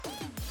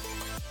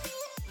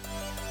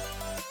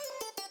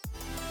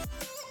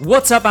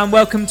What's up and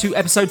welcome to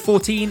episode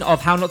 14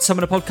 of How Not to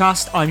Summon a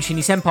Podcast. I'm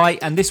Shinny Senpai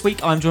and this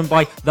week I'm joined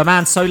by the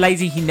man so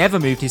lazy he never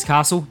moved his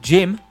castle,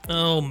 Jim.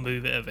 I'll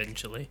move it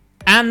eventually.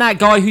 And that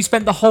guy who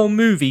spent the whole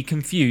movie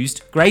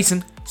confused,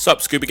 Grayson. Sup,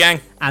 Scooby Gang?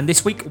 And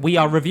this week we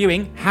are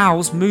reviewing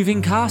Howl's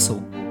Moving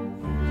Castle.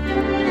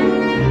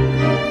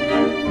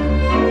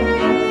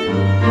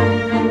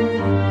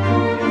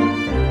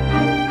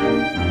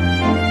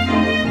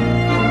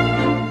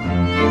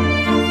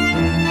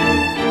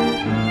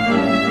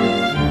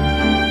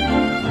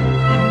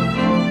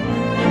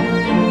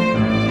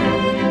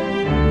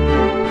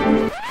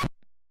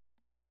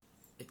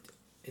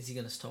 Is he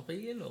going to stop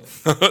eating? Or?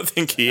 I don't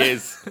think he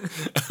is.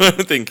 I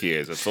don't think he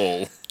is at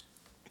all.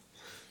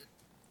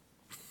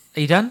 Are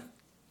you done?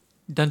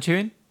 Done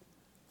chewing?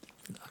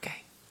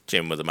 Okay.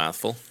 Jim with a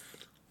mouthful.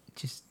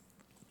 Just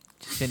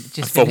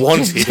For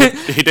once, he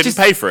didn't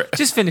pay for it.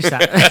 Just finish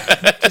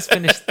that. Just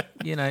finish,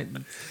 you know.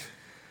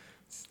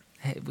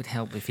 It would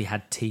help if he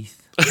had teeth.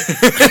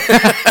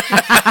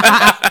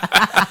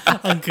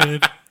 I'm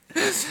good.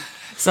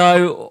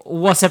 So,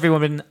 what's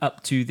everyone been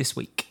up to this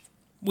week?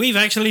 We've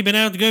actually been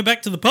able to go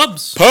back to the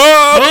pubs.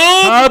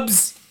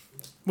 Pubs!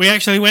 We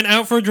actually went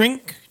out for a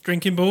drink.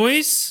 Drinking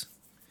boys.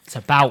 It's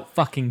about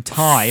fucking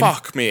time.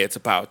 Fuck me, it's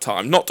about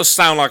time. Not to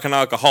sound like an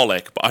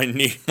alcoholic, but I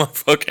need my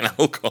fucking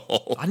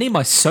alcohol. I need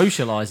my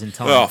socialising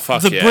time. Oh,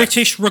 fuck The yeah.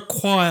 British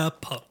require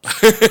pub.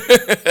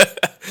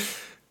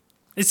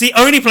 It's the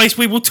only place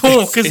we will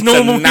talk as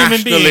normal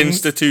human beings. It's a national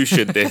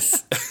institution,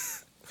 this.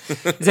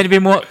 Has any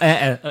been more...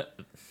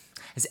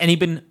 has any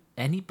been...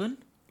 Anyone?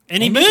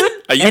 Anyone?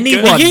 Are you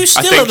Anyone? good? Are you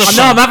still at the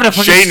No, I'm having a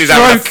fucking Shane is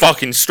stroke. having a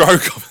fucking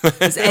stroke.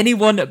 Has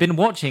anyone been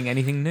watching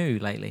anything new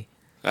lately?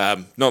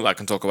 Not that I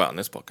can talk about on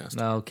this podcast.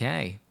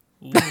 Okay.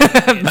 moving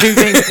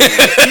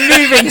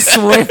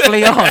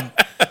swiftly on.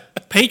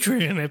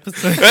 Patreon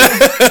episode.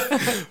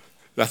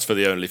 That's for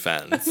the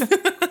OnlyFans.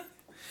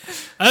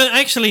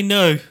 Actually,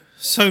 no.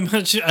 So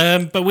much.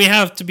 But we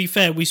have, to be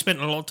fair, we spent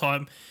a lot of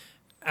time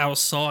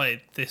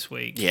outside this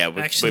week. Yeah, we've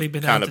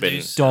been kind able of to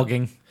been do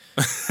Dogging.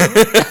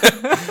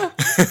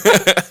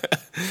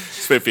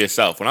 Speak for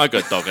yourself. When I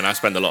go dogging, I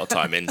spend a lot of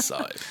time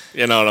inside.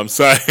 You know what I'm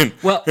saying?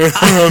 Well,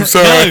 I'm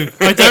sorry. No,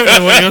 I don't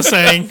know what you're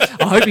saying.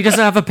 I hope he doesn't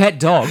have a pet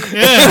dog.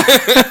 Yeah.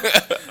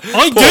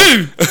 I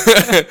do.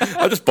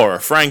 I'll just borrow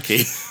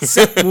Frankie.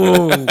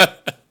 Whoa.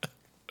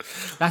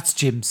 That's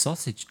Jim's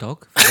sausage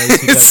dog, for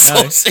those who don't know.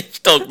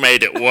 Sausage dog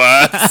made it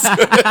worse.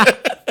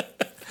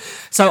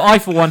 So I,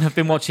 for one, have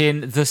been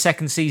watching the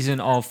second season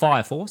of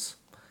Fire Force.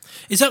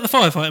 Is that the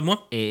firefighting one?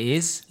 It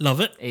is.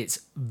 Love it. It's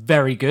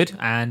very good,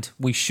 and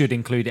we should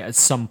include it at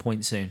some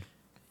point soon.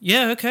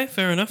 Yeah, okay,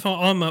 fair enough.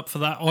 I'm up for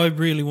that. I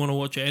really want to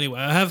watch it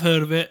anyway. I have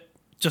heard of it,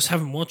 just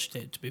haven't watched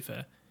it, to be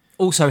fair.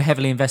 Also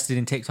heavily invested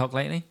in TikTok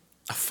lately.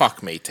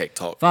 Fuck me,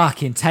 TikTok.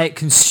 Fucking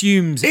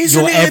consumes Isn't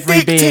your it every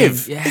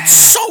addictive? being. Yeah. It's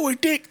so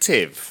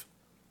addictive.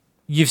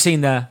 You've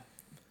seen the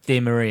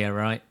Dear Maria,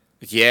 right?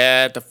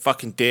 Yeah, the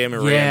fucking Dear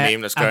Maria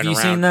meme that's going around. Have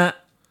you seen that?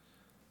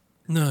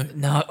 No.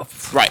 No.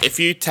 Right, if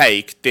you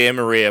take Dear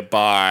Maria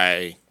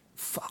by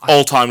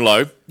all-time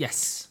low,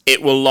 Yes.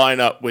 it will line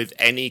up with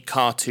any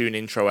cartoon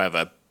intro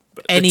ever.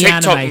 Any the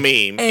TikTok anime.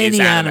 meme Any is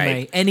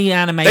anime. Any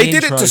anime They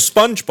intro. did it to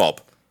SpongeBob,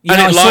 Yeah,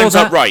 and I it saw lines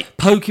that. up right.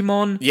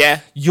 Pokemon.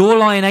 Yeah. Your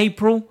Lie in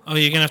April. Oh,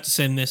 you're going to have to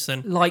send this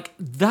then. Like,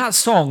 that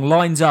song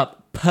lines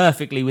up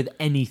perfectly with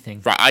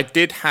anything. Right, I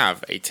did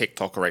have a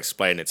TikToker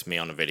explain it to me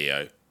on a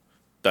video,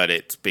 that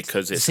it's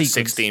because it's a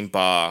Sequence.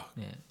 16-bar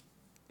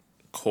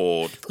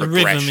chord The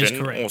rhythm is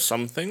progression correct. or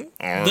something.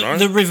 I don't know.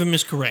 The rhythm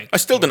is correct. I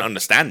still didn't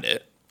understand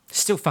it.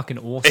 Still fucking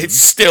awesome. It's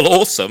still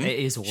awesome. It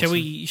is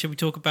awesome. Shall we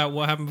talk about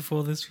what happened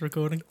before this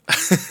recording?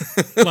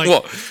 Like,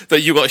 What?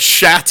 That you got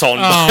shat on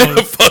by Oh,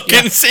 a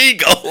fucking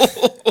seagull?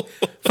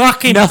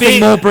 fucking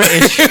Nothing more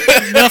British.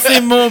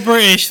 nothing more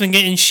British than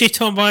getting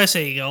shit on by a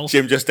seagull.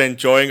 Jim just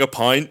enjoying a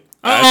pint.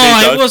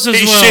 Oh, it was as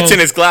He well. shit in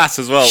his glass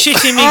as well.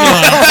 Shit in me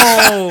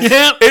glass. Oh,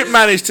 Yep. It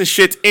managed to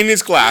shit in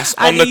his glass,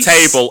 And on the he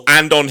table,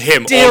 and on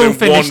him still all in one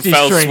finished his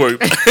fell drink.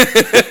 swoop.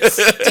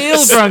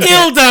 still drunk.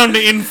 Still down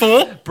to in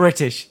 4.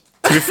 British.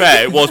 To be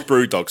fair, it was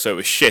Brewdog, so it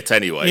was shit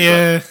anyway.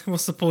 Yeah,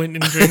 what's the point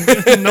in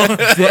drinking? No.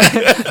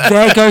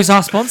 There goes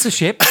our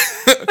sponsorship.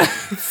 But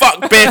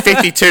fuck Beer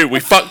 52, we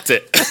fucked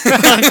it.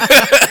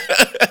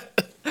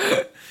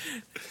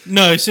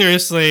 No,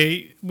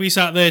 seriously, we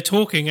sat there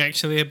talking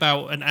actually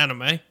about an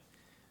anime.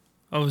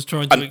 I was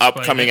trying to An explain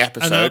upcoming it.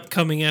 episode. An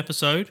upcoming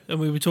episode, and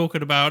we were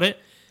talking about it,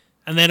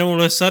 and then all of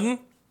a sudden,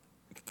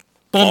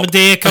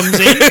 Bombardier comes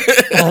in.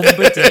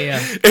 Bombardier.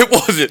 It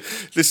wasn't.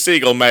 The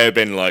seagull may have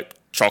been like,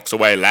 chocks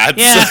away, lads.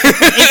 Yeah,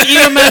 if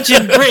you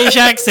imagine British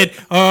accent,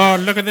 oh,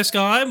 look at this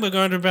guy, we're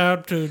going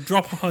about to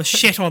drop a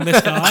shit on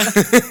this guy.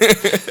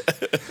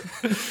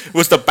 It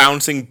was the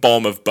bouncing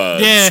bomb of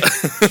birds. Yeah,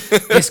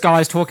 This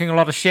guy's talking a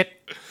lot of shit.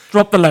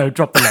 Drop the load,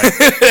 drop the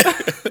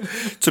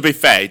load. To be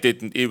fair,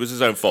 it was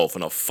his own fault for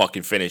not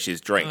fucking finish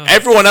his drink.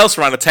 Everyone else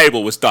around the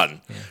table was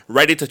done,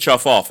 ready to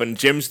chuff off, and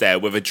Jim's there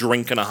with a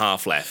drink and a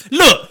half left.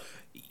 look,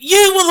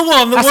 You were the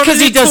one that That's wanted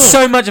because he to does talk.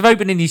 so much of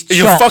opening his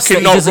You're chops fucking that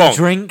he not doesn't wrong.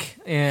 drink.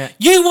 Yeah.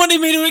 You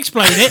wanted me to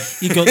explain it.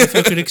 You got the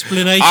fucking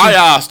explanation. I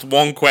asked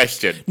one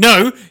question.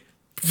 No,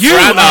 you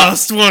Fran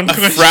asked one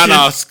question. Fran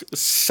asked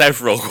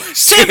several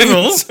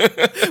questions.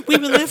 Several? We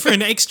were there for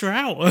an extra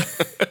hour.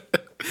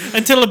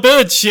 Until a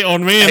bird shit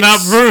on me and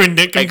that ruined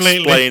it completely.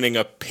 Explaining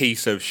a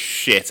piece of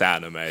shit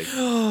anime.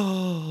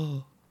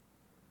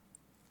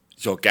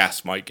 Your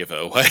gas might give it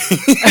away.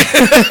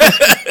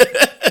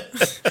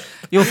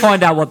 You'll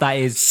find out what that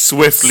is.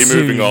 Swiftly soon.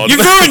 moving on. You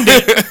ruined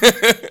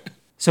it!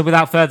 So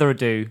without further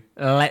ado,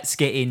 let's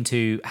get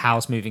into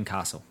Howl's Moving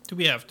Castle. Do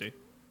we have to?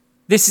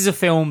 This is a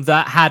film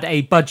that had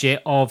a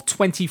budget of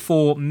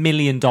 $24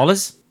 million.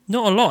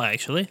 Not a lot,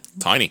 actually.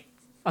 Tiny.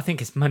 I think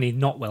it's money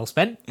not well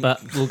spent,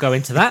 but we'll go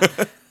into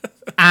that.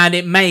 And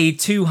it made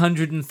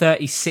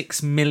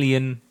 $236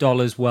 million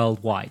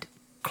worldwide.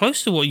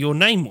 Close to what your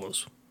name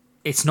was.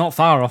 It's not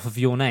far off of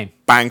Your Name.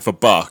 Bang for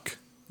buck.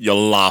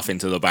 You'll laugh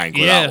into the bank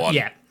with Yeah. that one.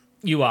 Yeah,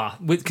 you are.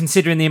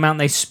 Considering the amount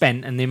they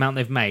spent and the amount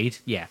they've made,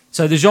 yeah.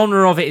 So the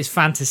genre of it is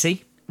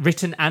fantasy,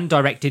 written and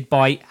directed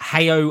by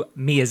Hayao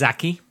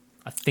Miyazaki.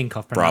 I think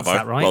I've pronounced Bravo.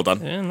 that right. Well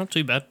done. Yeah, not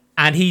too bad.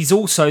 And he's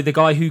also the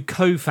guy who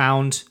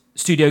co-founded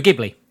Studio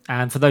Ghibli.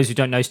 And for those who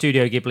don't know,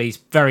 Studio Ghibli is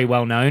very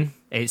well known.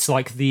 It's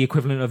like the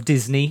equivalent of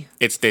Disney.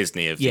 It's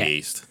Disney of Yeah. the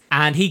East.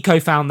 And he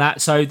co-founded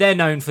that, so they're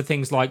known for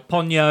things like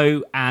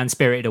Ponyo and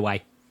Spirited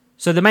Away.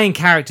 So the main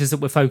characters that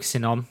we're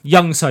focusing on,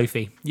 young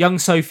Sophie. Young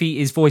Sophie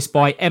is voiced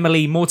by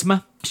Emily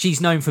Mortimer.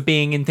 She's known for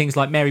being in things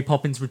like Mary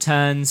Poppins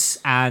Returns,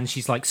 and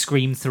she's like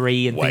Scream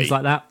 3 and things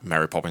like that.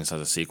 Mary Poppins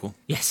has a sequel.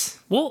 Yes.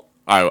 What?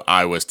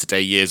 I was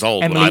today years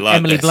old when I learned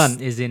Emily this.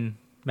 Blunt is in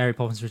Mary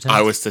Poppins Returns.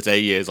 I was today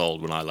years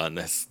old when I learned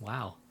this.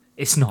 Wow.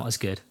 It's not as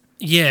good.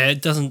 Yeah,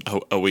 it doesn't...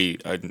 Are we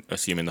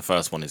assuming the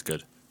first one is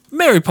good?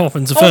 Mary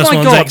Poppins, the Oh first my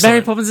one's god, excellent.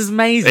 Mary Poppins is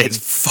amazing.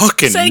 It's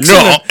fucking It's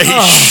excellent. not. It's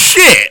Oh.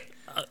 shit.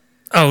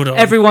 Hold on.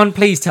 Everyone,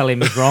 please tell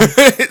him he's wrong.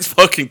 It's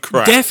fucking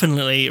crap.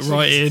 Definitely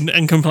write in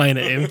and complain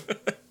at him.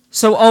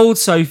 So old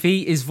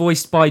Sophie is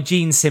voiced by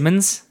Gene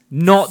Simmons.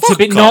 Not Fuck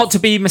to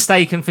be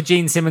mistaken for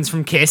Gene Simmons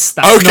from Kiss.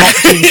 That's Okay, not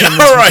Gene Simmons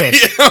all from right.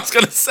 Kiss. I was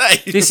gonna say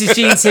This is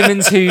Gene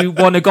Simmons, who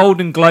won a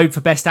Golden Globe for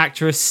Best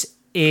Actress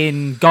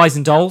in Guys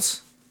and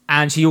Dolls,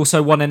 and she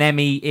also won an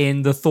Emmy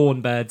in The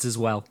Thornbirds as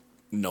well.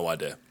 no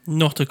idea.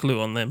 Not a clue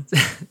on them.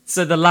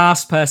 So the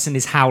last person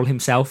is Howl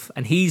himself,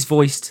 and he's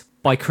voiced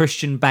by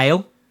Christian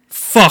Bale.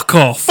 Fuck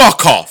off.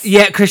 Fuck off.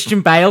 Yeah,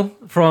 Christian Bale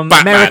from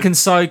Batman. American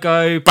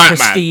Psycho, Batman.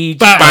 Prestige,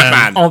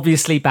 Batman. and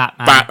obviously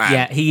Batman. Batman.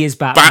 Yeah, he is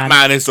Batman.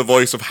 Batman is the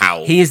voice of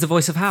Howl. He is the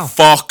voice of Howl.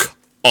 Fuck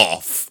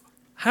off.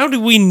 How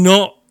did we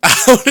not...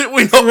 How did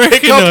we not pick up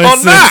Recognise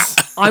on that?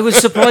 this. I was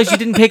surprised you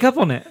didn't pick up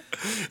on it.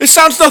 It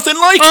sounds nothing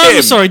like I'm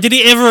him. sorry, did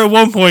he ever at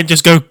one point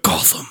just go,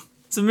 Gotham?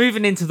 So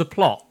moving into the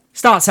plot,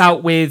 starts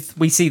out with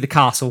we see the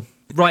castle.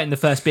 Right in the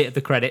first bit of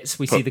the credits,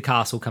 we see the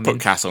castle come in.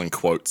 Put castle in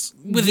quotes.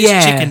 With his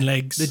chicken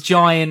legs. The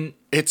giant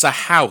It's a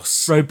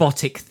house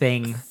robotic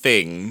thing.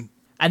 thing.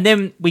 And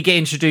then we get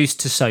introduced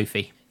to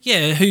Sophie.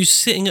 Yeah, who's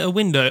sitting at a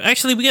window.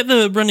 Actually, we get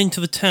the run into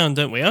the town,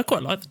 don't we? I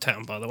quite like the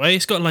town, by the way.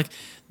 It's got like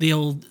the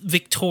old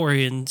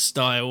Victorian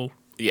style.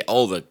 Yeah,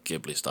 all the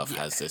Ghibli stuff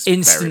has this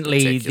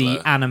Instantly, very the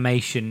particular,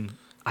 animation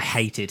I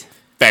hated.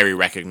 very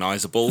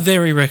recognisable.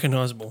 Very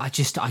recognisable. I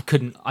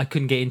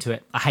couldn't get into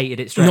it. I hated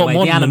it straight Not away.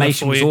 modern The enough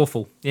animation for was you.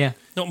 awful. Yeah.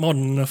 Not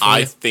modern enough for I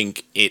you.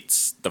 think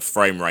it's the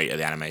frame rate of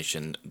the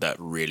animation that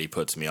really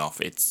puts me off.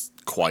 It's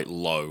quite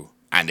low,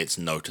 and it's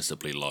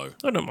noticeably low.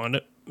 I don't mind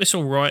it. It's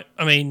all right.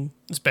 I mean,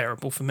 it's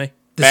bearable for me.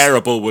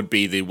 Bearable would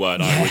be the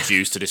word I would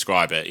use to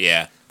describe it,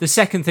 yeah. The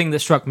second thing that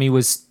struck me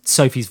was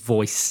Sophie's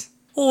voice.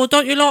 Oh,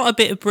 don't you like a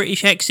bit of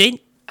British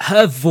accent?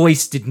 Her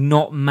voice did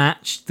not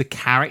match the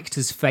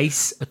character's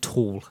face at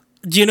all.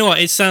 Do you know what?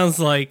 It sounds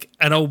like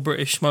an old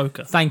British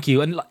smoker. Thank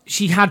you. And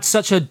she had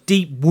such a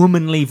deep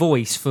womanly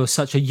voice for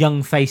such a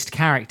young-faced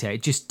character.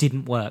 It just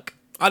didn't work.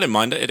 I didn't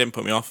mind it. It didn't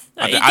put me off.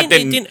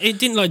 It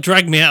didn't like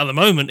drag me out at the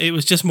moment. It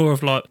was just more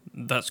of like,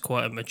 that's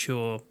quite a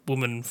mature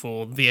woman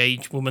for the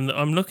age woman that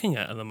I'm looking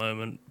at the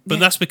moment. But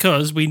that's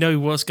because we know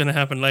what's going to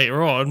happen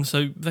later on.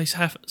 So they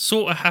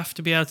have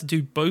to be able to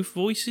do both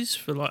voices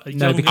for like a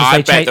No, young... because I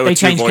they, bet there were they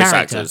two changed voice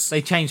character. actors.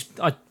 They changed.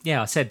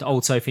 I said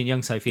old Sophie and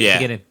young Sophie at Yeah. the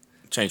beginning.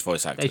 Change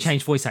voice actors. They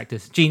changed voice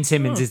actors. Gene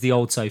Simmons is the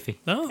old Sophie.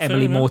 Oh, fair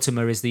Emily enough.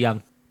 Mortimer is the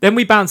young. Then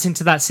we bounce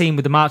into that scene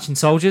with the marching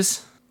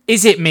soldiers.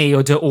 Is it me,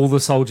 or do all the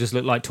soldiers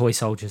look like toy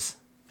soldiers?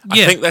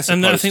 Yeah, I think they're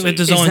and I supposed think they're to.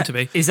 designed to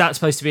be. Is that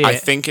supposed to be I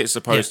it? think it's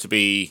supposed to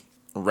be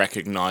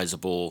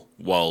recognisable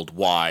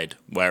worldwide,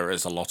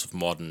 whereas a lot of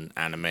modern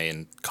anime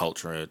and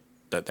culture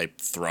that they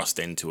thrust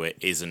into it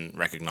isn't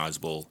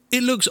recognisable.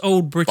 It looks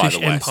old British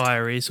the West.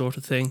 Empire-y sort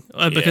of thing.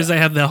 Because Yeah.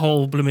 they have their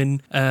whole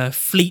blooming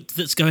fleet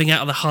that's going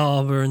out of the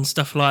harbour and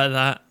stuff like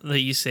that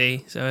you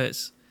see. So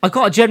it's... I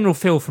got a general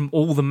feel from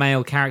all the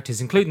male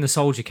characters, including the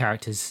soldier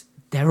characters.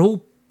 They're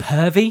all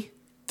pervy.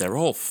 They're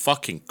all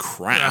fucking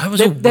crap. That was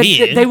all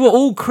weird. They were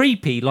all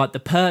creepy. Like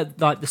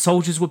the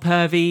soldiers were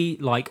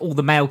pervy. Like all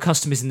the male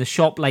customers in the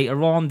shop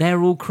later on, they're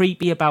all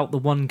creepy about the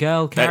one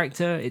girl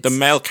character. The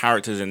male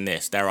characters in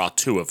this, there are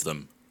two of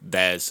them,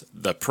 there's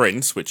the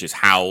prince, which is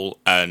Howl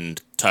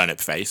and Turnip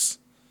Face.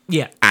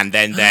 Yeah. And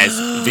then there's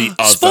the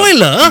other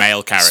Spoiler!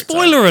 male character.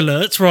 Spoiler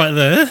alerts right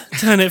there.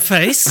 Turnip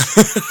Face.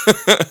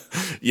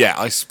 Yeah,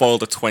 I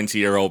spoiled a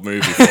 20-year-old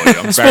movie for you.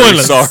 I'm very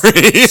Spoilers.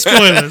 sorry.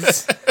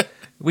 Spoilers.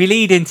 We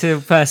lead into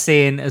first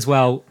seeing as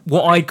well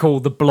what I'd call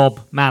the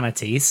blob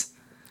manatees.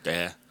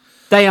 Yeah.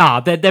 They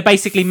are. They're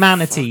basically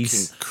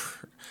manatees.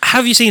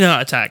 Have you seen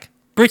Art Attack?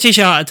 British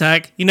Art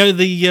Attack. You know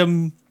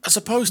the As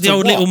opposed the to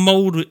old what? little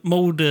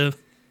mold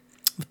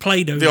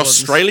Play-Doh The ones.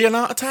 Australian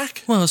Art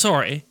Attack? Well,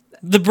 sorry.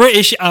 The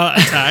British Art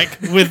Attack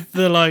with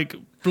the, like,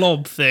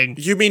 blob thing.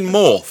 You mean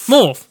Morph?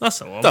 Morph, that's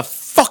the one. The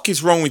fuck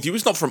is wrong with you?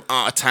 It's not from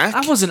Art Attack.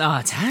 That wasn't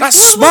Art Attack. That's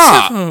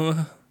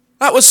smart.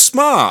 That was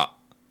smart.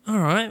 All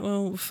right,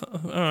 well,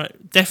 all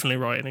right. Definitely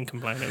writing and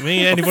complaining at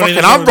me. Anybody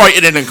Fucking, I'm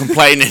writing in and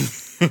complaining.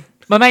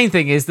 My main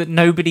thing is that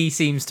nobody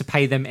seems to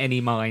pay them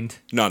any mind.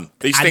 None.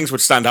 These things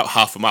would stand out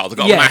half a mile. They've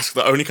got Yeah. a mask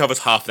that only covers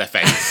half their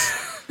face.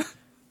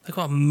 They've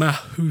got a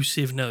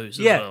massive nose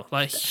as Yeah. well.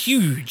 Like,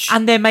 huge.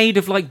 And they're made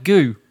of, like,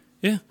 goo.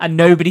 Yeah. And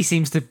nobody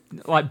seems to,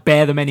 like,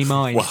 bear them any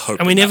mind. Well,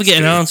 And we never get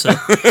an that's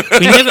answer.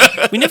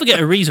 we never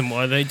get a reason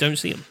why they don't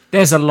see them.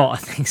 There's a lot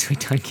of things we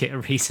don't get a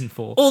reason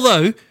for.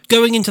 Although,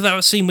 going into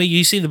that scene where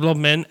you see the blob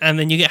men and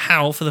then you get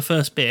Howl for the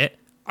first bit,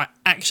 I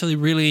actually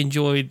really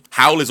enjoyed...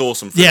 Howl is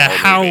awesome for Yeah, the whole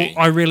Howl, movie.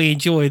 I really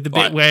enjoyed the bit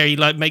Like- where he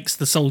like makes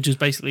the soldiers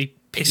basically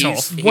piss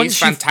off. He's Once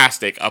you-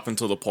 fantastic up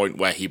until the point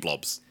where he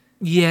blobs.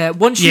 Yeah,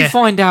 once you Yeah.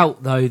 find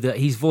out, though, that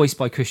he's voiced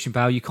by Christian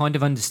Bale, you kind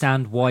of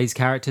understand why his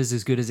character's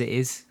as good as it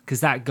is. Because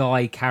that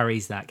guy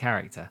carries that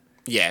character.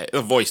 Yeah,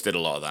 the voice did a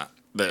lot of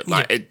that.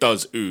 Yeah. It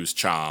does ooze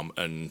charm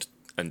and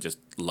just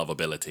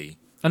lovability.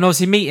 And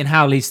obviously meeting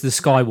Howl leads to the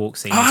Skywalk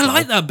scene. Oh, as I well.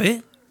 like that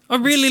bit. I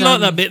really It's,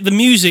 like that bit. The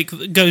music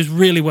goes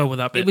really well with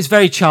that bit. It was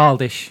very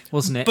childish,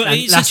 wasn't it? but And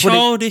it's a that's what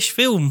childish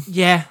film.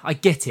 Yeah, I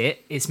get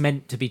it. It's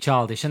meant to be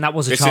childish, and that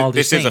was a This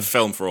childish is thing. a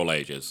film for all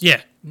ages.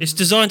 Yeah, it's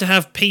designed to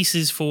have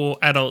pieces for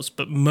adults,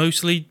 but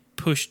mostly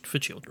pushed for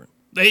children.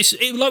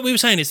 Like we were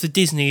saying, it's the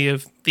Disney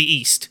of the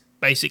East,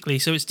 basically.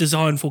 So it's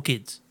designed for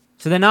kids.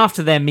 So then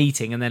after their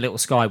meeting and their little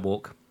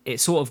skywalk, it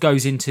sort of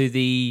goes into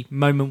the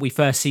moment we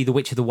first see the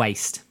Witch of the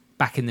Waste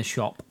back in the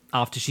shop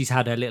after she's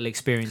had her little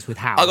experience with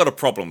Howl. I got a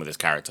problem with this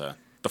character.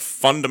 The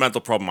fundamental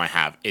problem I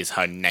have is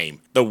her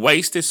name. The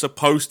Waste is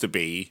supposed to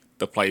be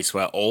the place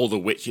where all the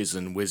witches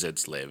and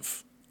wizards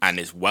live, and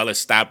it's well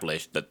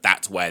established that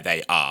that's where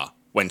they are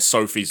when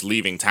Sophie's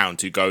leaving town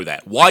to go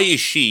there. Why is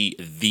she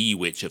the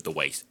Witch of the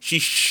Waste?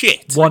 She's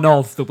shit. One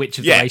of the Witch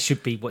of Yeah. the Waste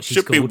should be what she's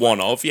Should called. be one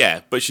of,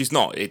 yeah, but she's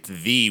not. It's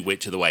the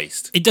Witch of the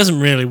Waste. It doesn't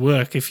really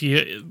work if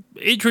you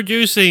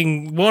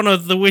introducing one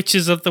of the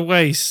witches of the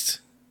waste.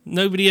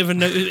 Nobody ever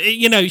knows.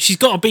 You know, she's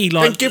got to be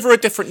Then like. give her a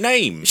different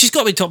name. She's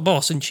got to be top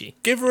boss, isn't she?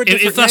 Give her a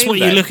different If that's name, what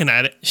then. you're looking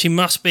at, she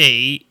must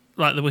be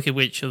like the Wicked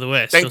Witch of the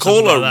West. Then or call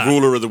something her like that.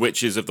 Ruler of the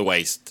Witches of the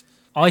Waste.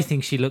 I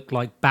think she looked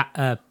like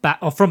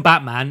from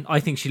Batman. I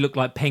think she looked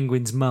like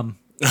Penguin's mum.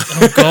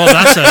 Oh God,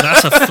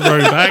 that's a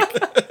throwback.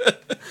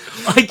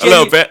 A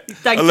little bit.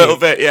 A little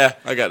bit, yeah.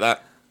 I get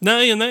that. No,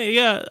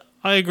 yeah,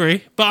 I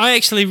agree. But I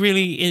actually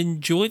really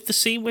enjoyed the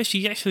scene where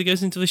she actually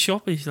goes into the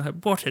shop and she's like,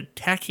 "What a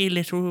tacky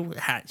little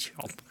hat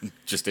shop."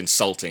 Just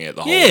insulting it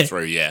the whole Yeah. way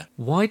through, yeah.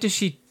 Why does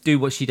she do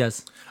what she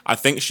does? I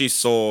think she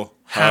saw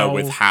her Howl.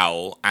 with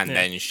Howl, and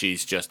then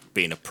she's just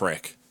been a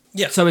prick.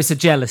 Yeah. So it's a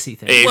jealousy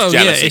thing. It is Well,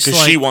 yeah, jealousy it's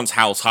because she like- wants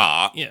Howl's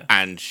heart, Yeah.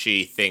 and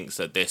she thinks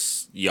that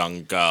this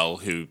young girl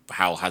who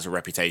Howl has a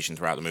reputation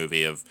throughout the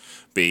movie of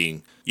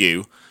being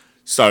you.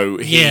 So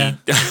he, Yeah.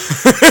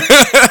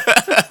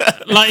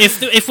 Like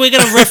if we're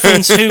going to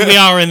reference who we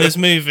are in this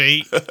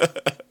movie,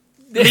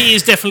 he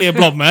is definitely a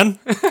blob man.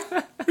 what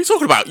are you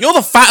talking about? You're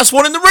the fattest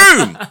one in the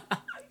room.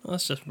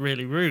 That's just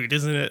really rude,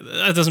 isn't it?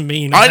 That doesn't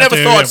mean I have never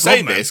to thought be a I'd say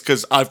blob man. this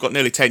because I've got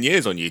nearly 10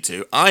 years on you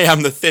two. I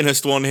am the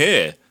thinnest one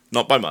here.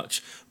 Not by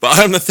much, but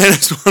I am the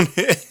thinnest one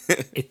here.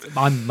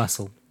 I'm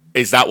muscle.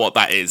 Is that what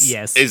that is?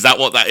 Yes. Is that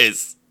what that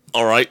is?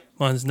 All right.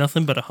 Mine's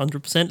nothing but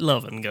 100%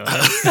 loving,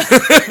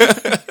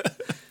 guys.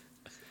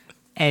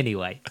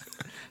 Anyway,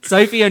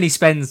 Sophie only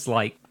spends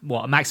like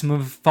a maximum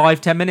of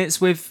 5-10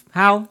 minutes with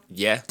Howl.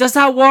 Yeah. Does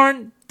that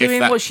warrant doing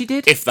that- what she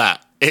did? If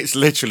that. It's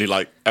literally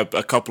like a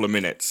couple of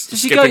minutes.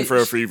 Does she Skipping go-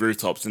 through a few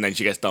rooftops and then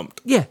she gets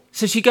dumped. Yeah.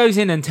 So she goes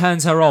in and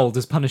turns her old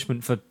as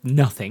punishment for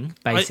nothing,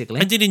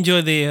 basically. I did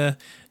enjoy the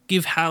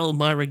give Hal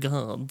my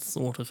regards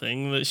sort of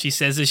thing that she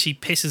says as she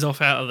pisses off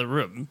out of the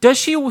room. Does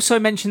she also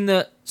mention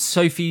that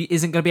Sophie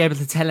isn't going to be able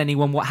to tell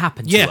anyone what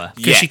happened to Yeah, her?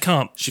 because she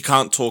can't. She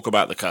can't talk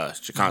about the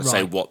curse. She can't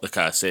say Right. what the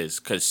curse is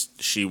because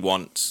she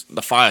wants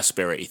the fire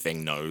spirity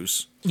thing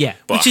knows. Yeah.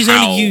 But Which is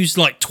Howl only used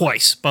like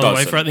twice, by the way,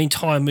 doesn't. throughout the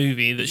entire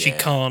movie that she Yeah.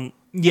 can't.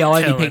 Yeah, I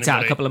only tell picked out a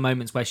anybody. couple of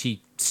moments where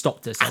she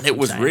stopped herself. And it from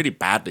was saying. really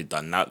badly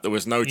done. There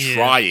was no Yeah.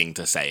 trying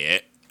to say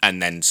it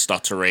and then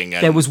stuttering.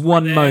 And There was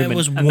one There moment,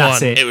 was and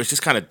that's one. it. It was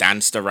just kind of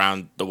danced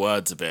around the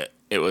words a bit.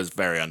 It was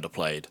very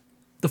underplayed.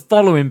 The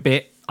following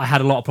bit, I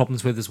had a lot of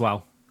problems with as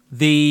well.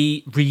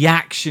 The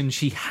reaction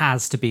she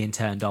has to being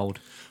turned old.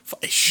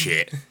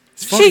 Shit.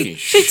 fucking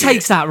She shit.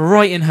 takes that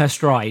right in her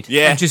stride.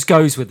 Yeah. And just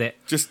goes with it.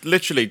 Just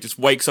literally just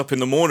wakes up in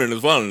the morning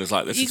as well and is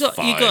like, this is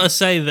fine. You got to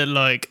say that,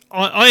 like,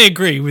 I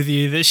agree with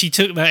you that she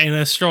took that in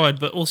her stride,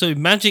 but also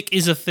magic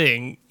is a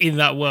thing in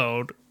that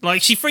world.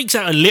 Like, she freaks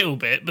out a little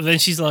bit, but then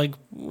she's like,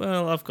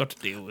 well, I've got to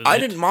deal with it. I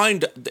didn't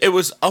mind. It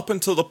was up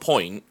until the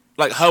point,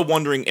 like her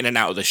wandering in and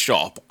out of the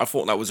shop. I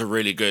thought that was a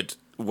really good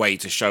way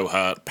to show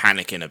her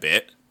panicking a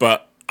bit.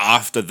 But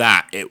after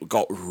that, it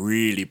got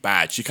really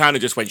bad. She kind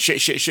of just went,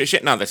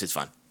 shit. No, this is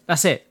fine.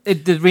 That's it.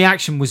 The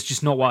reaction was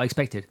just not what I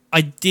expected.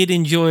 I did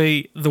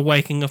enjoy the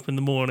waking up in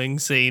the morning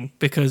scene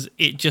because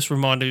it just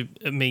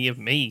reminded me of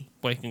me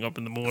waking up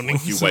in the morning.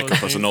 You wake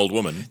up as an old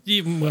woman.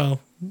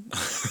 Well,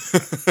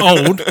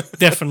 old,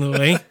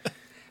 definitely.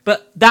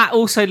 But that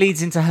also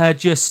leads into her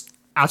just,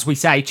 as we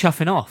say,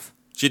 chuffing off.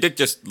 She did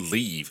just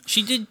leave.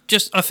 She did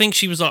just, I think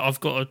she was like, I've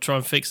got to try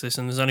and fix this,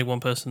 and there's only one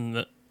person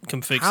that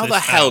can fix How this. the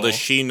hell does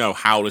she know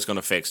Howl is going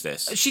to fix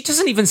this? She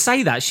doesn't even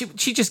say that. She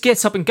just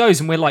gets up and goes,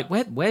 and we're like,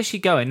 where's she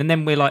going? And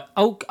then we're like,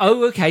 oh,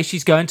 okay,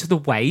 she's going to the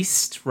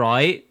waste,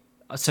 right?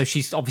 So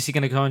she's obviously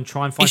going to go and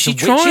try and find Is some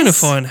she trying to witches.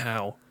 find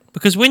Howl?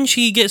 Because when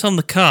she gets on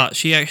the cart,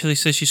 she actually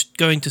says she's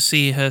going to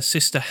see her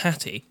sister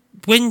Hattie.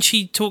 When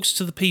she talks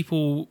to the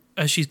people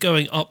as she's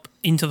going up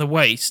into the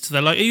waste,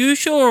 they're like, are you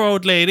sure,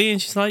 old lady?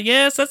 And she's like,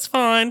 yes, that's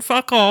fine.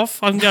 Fuck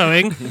off. I'm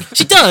going.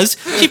 She does.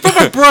 She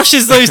probably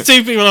brushes those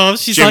two people off.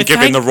 She's Jim like,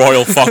 giving the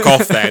royal fuck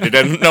off there.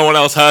 Did no one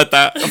else heard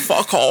that?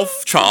 Fuck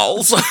off,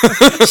 Charles.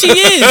 she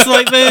is.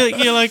 Like,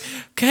 you're like,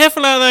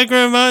 careful out there,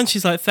 Grandma. And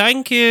she's like,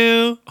 thank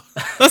you.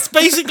 That's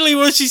basically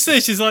what she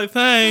says. She's like,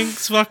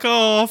 thanks. Fuck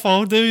off.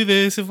 I'll do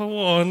this if I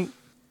want.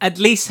 At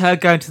least her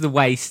going to the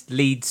waste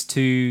leads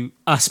to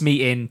us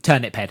meeting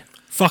Turnip Head.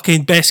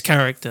 Fucking best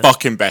character.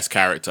 Fucking best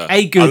character.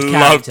 A good I love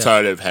character.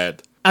 Turnip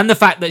Head. And the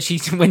fact that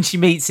when she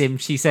meets him,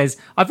 she says,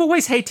 I've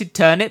always hated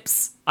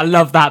turnips. I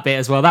love that bit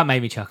as well. That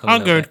made me chuckle a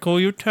I'm little going bit. to call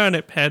you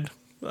Turnip Head.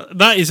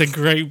 That is a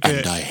great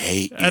bit. And I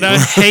hate you. And I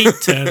hate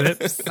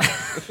turnips.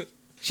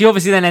 She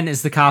obviously then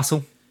enters the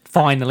castle,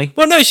 finally.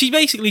 Well, no, she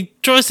basically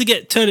tries to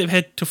get Turnip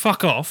Head to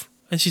fuck off.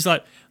 And she's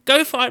like,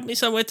 go find me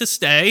somewhere to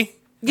stay.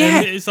 Yeah,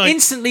 And it's like,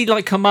 instantly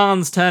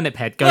commands Turnip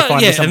Head, go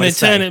find me and somewhere then to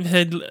stay. Turnip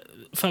Head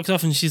fucks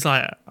off and she's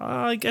like,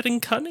 I'm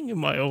getting cunning in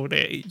my old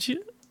age.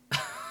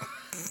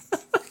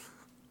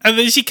 And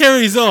then she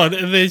carries on,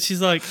 and then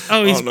she's like,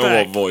 oh, I he's don't know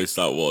back. what voice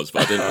that was,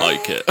 but I didn't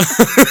like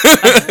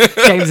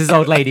it. James's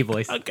old lady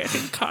voice. I'm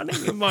getting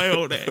cunning in my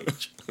old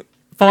age.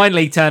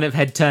 Finally, Turnip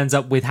Head turns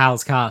up with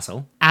Howl's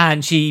castle,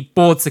 and she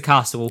boards the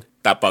castle.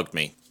 That bugged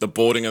me. The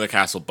boarding of the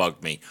castle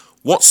bugged me.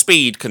 What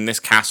speed can this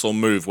castle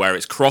move where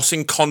it's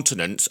crossing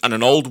continents and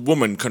an old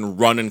woman can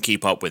run and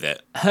keep up with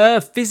it?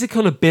 Her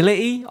physical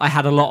ability, I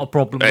had a lot of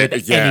problem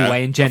with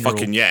anyway, in general.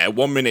 Fucking yeah.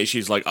 1 minute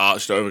she's like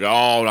arched over,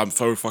 oh, I'm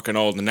so fucking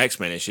old. The next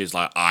minute she's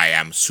like, I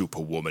am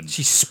Superwoman.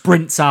 She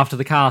sprints after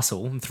the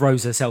castle and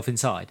throws herself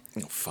inside. I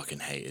fucking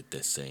hated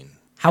this scene.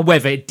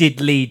 However, it did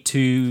lead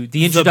to the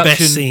The introduction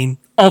best scene.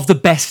 of the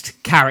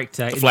best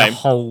character in flame. the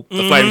whole.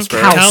 The Flame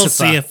Spirit.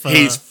 Calcifer.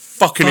 He's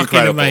fucking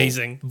incredible.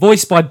 amazing.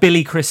 Voiced by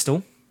Billy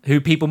Crystal, who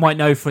people might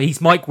know for he's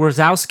Mike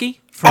Wazowski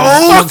from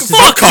Oh, Monsters.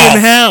 fuck Fucking off!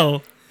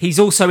 hell. He's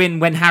also in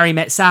When Harry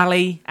Met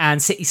Sally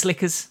and City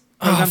Slickers.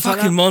 Oh, programs like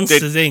fucking that.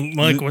 Monsters Inc.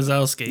 Mike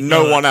Wazowski.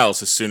 No Oh. one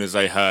else, as soon as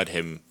they heard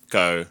him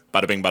go,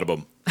 bada bing, bada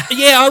boom.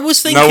 Yeah, I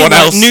was thinking No one like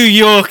else. New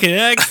York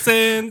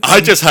accent.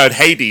 I just heard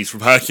Hades from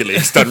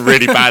Hercules done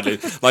really badly.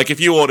 Like, if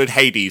you ordered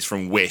Hades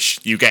from Wish,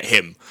 you get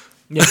him.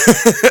 Yeah.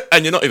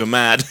 And you're not even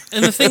mad.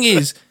 And the thing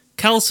is,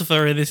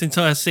 Calcifer in this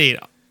entire scene,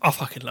 I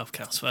fucking love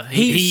Calcifer.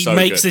 He He's so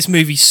makes good. this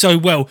movie so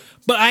well.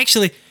 But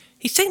actually,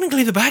 he's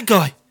technically the bad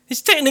guy.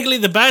 He's technically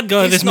the bad guy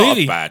of He's this not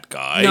movie. a bad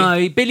guy.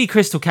 No, Billy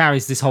Crystal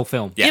carries this whole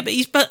film. Yeah.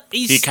 Yeah, but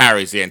he's He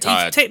carries the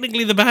entire... he's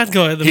technically the bad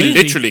guy of the He movie.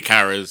 literally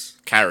carries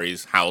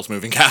Howl's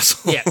Moving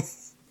Castle. Yeah.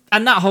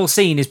 And that whole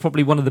scene is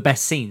probably one of the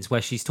best scenes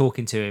where she's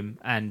talking to him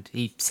and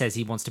he says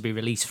he wants to be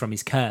released from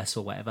his curse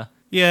or whatever.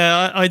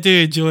 Yeah, I do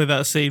enjoy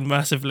that scene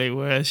massively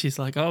where she's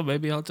like, oh,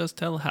 maybe I'll just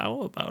tell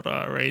Howl about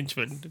our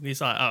arrangement. And he's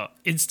like, oh,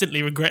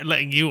 instantly regret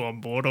letting you on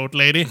board, old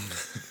lady.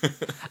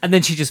 And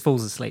then she just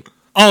falls asleep.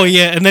 Oh,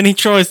 yeah, and then he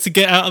tries to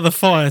get out of the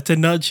fire to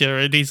nudge her,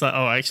 and he's like,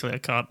 oh, actually, I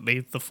can't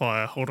leave the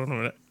fire. Hold on a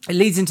minute. It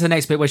leads into the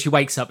next bit where she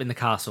wakes up in the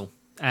castle.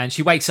 And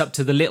she wakes up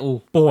to the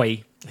little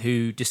boy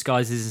who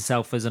disguises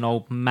himself as an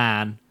old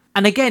man.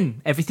 And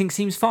again, everything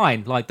seems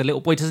fine. Like, the little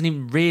boy doesn't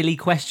even really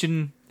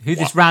question who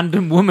this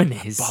random woman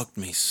is. Bugged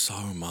me so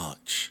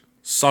much.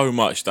 So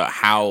much that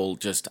Howl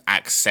just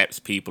accepts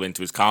people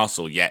into his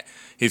castle, yet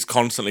he's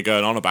constantly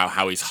going on about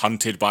how he's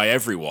hunted by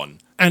everyone.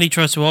 And he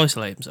tries to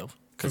isolate himself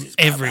from he's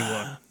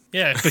everyone.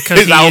 Yeah, because Because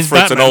he is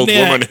Alfred's an Batman. old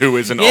Yeah. woman who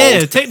isn't Yeah,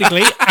 old.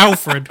 technically,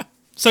 Alfred.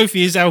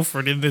 Sophie is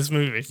Alfred in this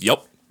movie.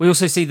 Yep. We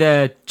also see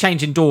the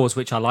change in doors,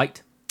 which I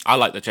liked. I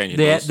like the change in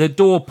doors. The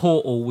door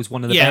portal was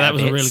one of the Yeah, better that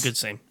was a bits. really good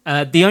scene.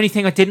 The only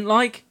thing I didn't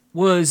like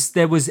was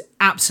there was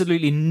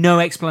absolutely no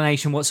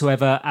explanation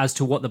whatsoever as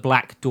to what the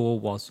black door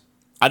was.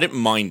 I didn't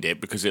mind it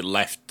because it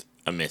left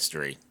a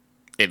mystery.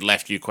 It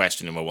left you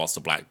questioning, well, what's the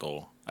black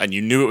door? And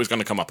you knew it was going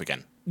to come up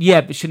again.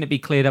 Yeah, but shouldn't it be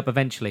cleared up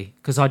eventually?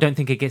 Because I don't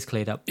think it gets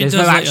cleared up. There's no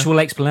does later. actual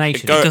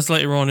explanation. It does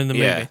later on in the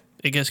Yeah. movie.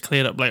 It gets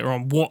cleared up later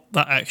on what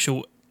that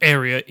actual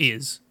area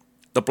is.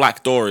 The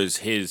Black Door is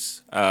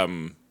his,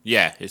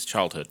 his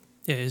childhood.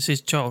 Yeah, it's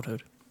his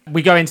childhood.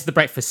 We go into the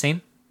breakfast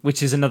scene,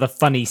 which is another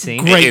funny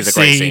scene. Great It is a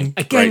great scene. scene.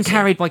 Again, Great scene.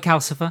 carried by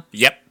Calcifer.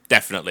 Yep,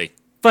 definitely.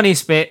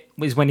 Funniest bit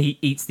was when he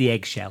eats the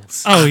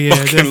eggshells. Oh yeah,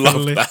 Fucking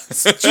love definitely.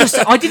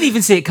 that. I didn't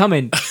even see it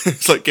coming.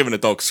 It's like giving a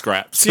dog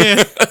scraps.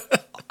 Yeah,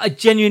 I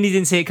genuinely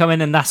didn't see it coming,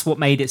 and that's what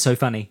made it so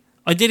funny.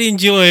 I did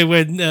enjoy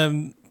when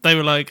they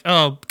were like,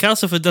 "Oh,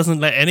 Calcifer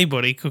doesn't let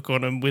anybody cook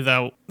on him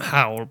without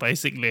Howl,"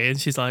 basically, and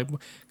she's like,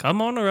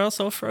 "Come on, or else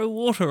I'll throw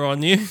water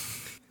on you."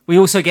 We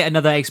also get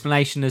another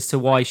explanation as to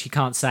why she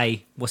can't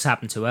say what's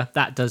happened to her.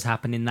 That does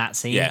happen in that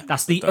scene. Yeah,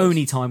 that's the it does.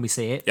 only time we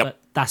see it, Yep. but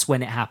that's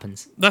when it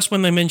happens. That's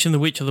when they mention the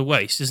Witch of the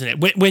Waste, isn't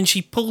it? When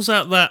she pulls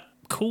out that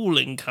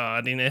calling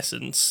card, in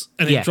essence,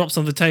 and Yeah. it drops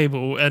on the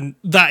table, and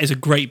that is a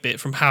great bit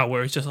from Howl,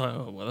 where it's just like,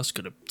 "Oh, well, that's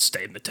going to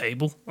stay in the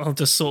table. I'll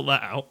just sort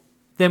that out."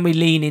 Then we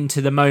lean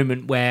into the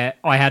moment where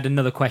I had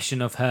another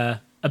question of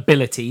her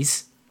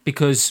abilities,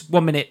 because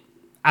 1 minute,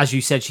 as you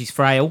said, she's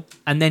frail,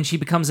 and then she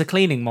becomes a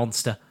cleaning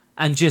monster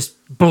and just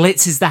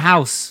blitzes the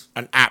house.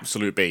 An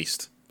absolute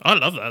beast. I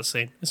love that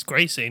scene. It's a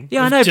great scene.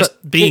 Yeah, I Of know,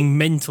 just but being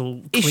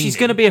mental. If she's cleaning.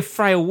 going to be a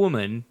frail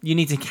woman, you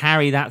need to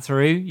carry that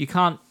through. You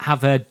can't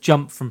have her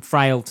jump from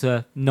frail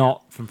to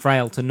not, from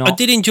frail to not. I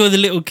did enjoy the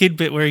little kid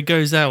bit where he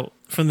goes out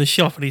from the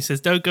shop and he says,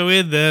 "Don't go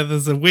in there.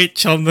 There's a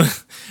witch on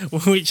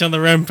the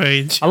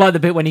rampage." I like the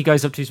bit when he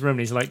goes up to his room and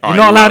he's like, "You're I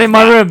not allowed love in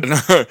my room."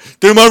 that.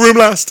 Do my room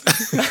last.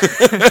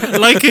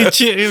 Like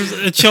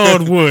a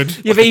child would.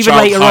 Yeah, but even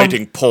Child later on,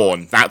 hiding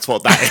porn. That's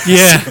what that is.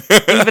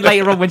 Yeah. even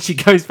later on when she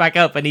goes back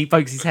up and he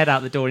pokes his head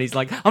out the door and he's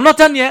like, "I'm not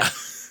done yet."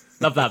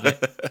 Love that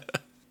bit.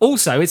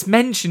 Also, it's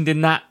mentioned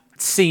in that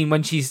scene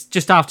when she's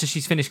just after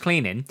she's finished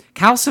cleaning,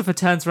 Calcifer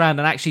turns around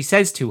and actually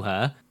says to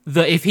her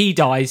that if he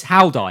dies,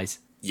 Hal dies.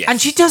 Yes.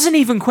 And she doesn't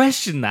even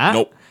question that.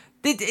 Nope.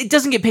 It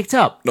doesn't get picked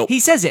up. Nope. He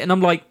says it and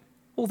I'm like,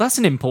 well, that's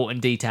an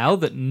important detail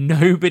that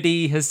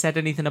nobody has said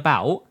anything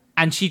about.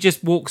 And she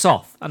just walks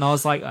off. And I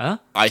was like,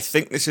 I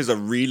think this is a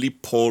really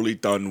poorly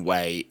done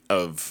way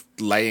of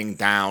laying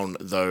down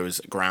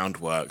those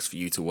groundworks for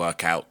you to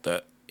work out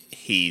that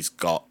he's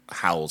got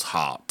Howl's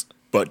heart,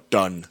 but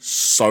done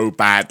so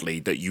badly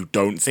that you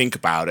don't think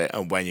about it.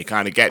 And when you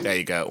kind of get there,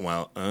 you go,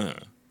 well,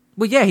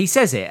 Well, yeah, he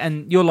says it,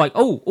 and you're like,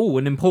 oh,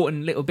 an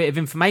important little bit of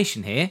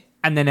information here,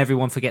 and then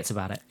everyone forgets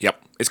about it.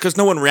 Yep. It's because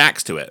no one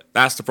reacts to it.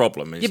 That's the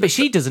problem. Yeah, but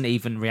she doesn't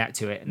even react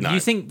to it. And No. you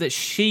think that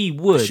she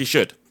would. She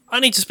should. I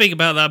need to speak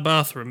about that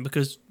bathroom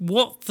because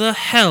what the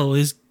hell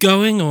is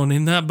going on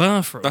in that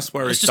bathroom? That's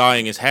where It's he's just-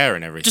 dyeing his hair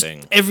and Just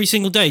everything. every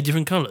single day,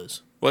 different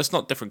colours. Well, it's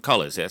not different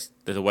colours. It's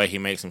the way he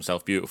makes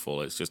himself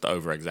beautiful. It's just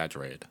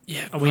over-exaggerated.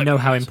 Yeah, And we know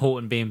how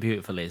important being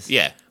beautiful is.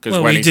 Yeah, because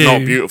Well, when we he's do.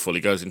 not beautiful, he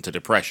goes into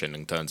depression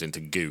and turns into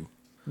goo.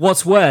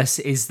 What's worse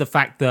is the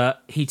fact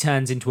that he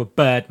turns into a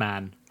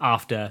Birdman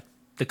after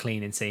the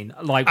cleaning scene.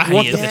 Like, I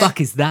what hated the this.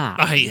 fuck is that?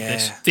 I hate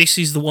this. This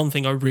is the one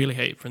thing I really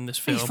hate from this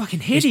film. fucking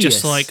It's hideous.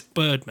 just like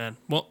Birdman.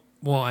 What?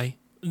 Why?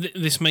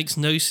 This makes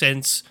no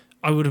sense.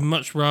 I would have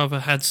much rather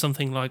had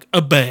something like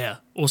a bear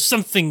or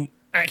something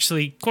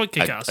actually quite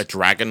kick-ass. A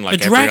dragon like A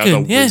dragon, every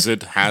other yeah.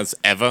 wizard has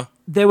ever.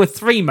 There were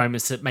 3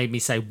 moments that made me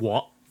say,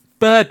 what?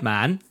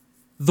 Birdman,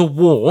 the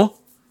war.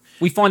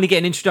 We finally get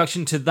an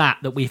introduction to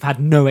that we've had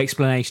no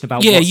explanation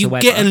about Yeah, whatsoever.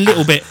 you get a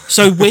little bit.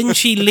 So when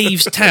she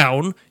leaves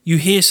town, you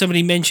hear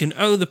somebody mention,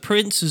 "Oh, the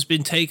prince has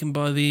been taken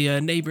by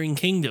the neighbouring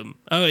kingdom.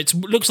 Oh, it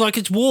looks like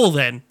it's war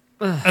then."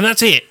 And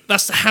that's it.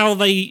 That's how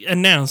they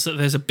announce that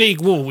there's a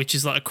big war, which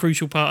is like a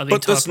crucial part of the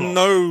But entire there's plot.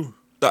 no...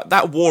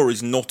 That war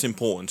is not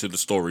important to the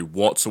story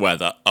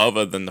whatsoever,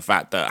 other than the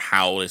fact that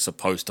Howl is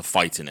supposed to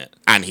fight in it,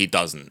 and he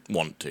doesn't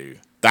want to.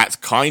 That's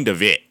kind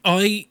of it.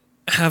 I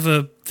have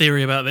a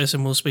theory about this,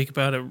 and we'll speak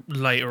about it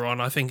later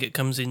on. I think it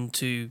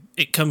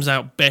comes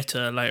out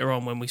better later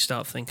on when we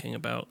start thinking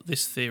about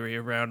this theory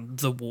around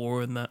the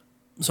war and that.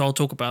 So I'll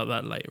talk about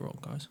that later on,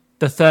 guys.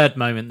 The third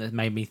moment that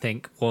made me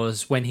think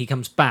was when he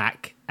comes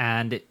back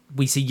and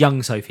we see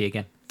young Sophie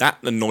again. That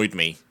annoyed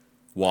me.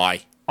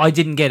 Why? I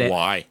didn't get it.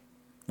 Why?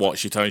 What,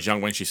 she turns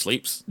young when she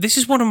sleeps? This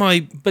is one of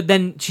my But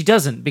then she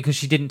doesn't because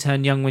she didn't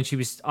turn young when she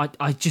was...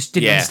 I just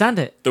didn't understand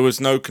it. There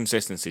was no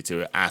consistency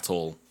to it at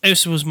all.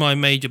 This was my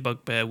major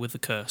bugbear with the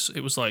curse.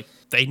 It was like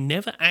they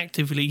never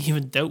actively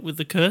even dealt with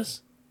the curse.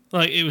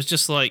 Like it was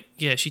just like,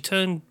 yeah, she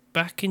turned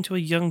back into a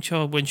young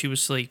child when she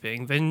was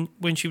sleeping. Then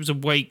when she was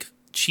awake,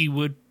 she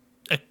would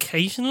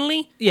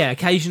occasionally. Yeah,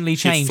 occasionally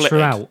She change flitted.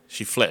 throughout.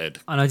 She flitted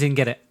And I didn't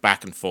get it.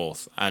 back and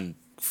forth, and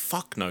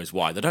fuck knows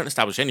why. They don't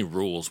establish any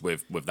rules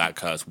with that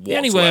curse The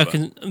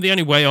whatsoever.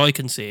 only way I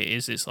can see it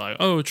is it's like,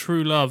 oh,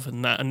 true love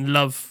and that, and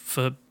love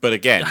for But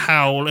again,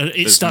 Howl, and it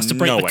there's starts to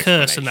break no the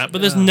curse and that. explanation.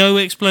 But there's no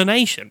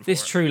explanation. For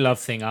This it. true love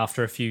thing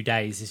after a few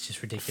days is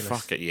just ridiculous.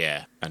 fuck it,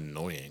 yeah.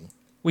 Annoying.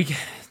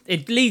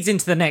 It leads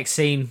into the next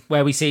scene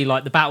where we see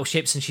like the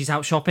battleships and she's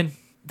out shopping.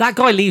 That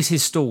guy leaves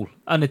his stall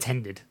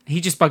unattended.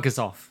 He just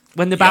buggers off.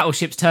 When the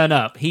battleships turn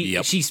up,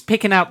 she's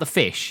picking out the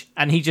fish,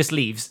 and he just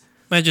leaves.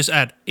 May I just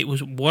add, it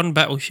was one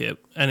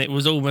battleship, and it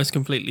was almost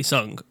completely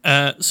sunk.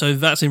 So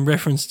that's in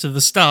reference to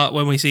the start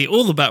when we see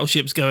all the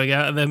battleships going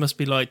out, and there must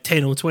be like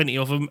 10 or 20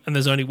 of them, and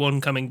there's only one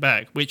coming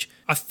back, which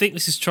I think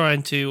this is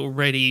trying to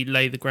already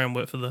lay the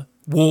groundwork for the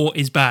war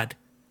is bad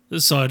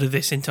side of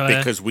this entire...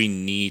 Because we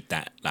need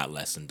that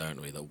lesson,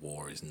 don't we? The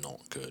war is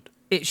not good.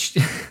 It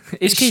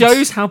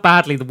shows how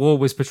badly the war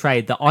was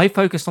portrayed that I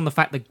focused on the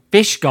fact the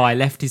fish guy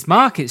left his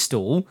market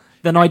stall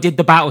than I did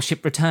the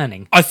battleship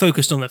returning. I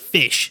focused on the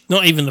fish,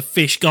 not even the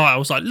fish guy. I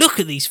was like, look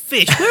at these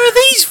fish. Where are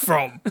these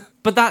from?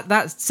 But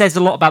that says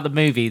a lot about the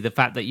movie, the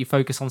fact that you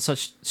focus on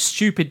such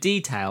stupid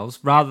details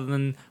rather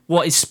than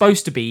what is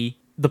supposed to be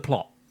the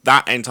plot.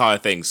 That entire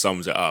thing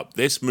sums it up.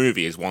 This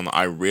movie is one that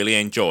I really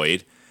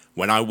enjoyed.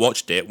 When I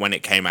watched it, when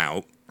it came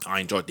out, I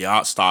enjoyed the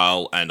art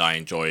style and I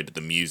enjoyed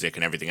the music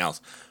and everything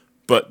else.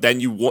 But then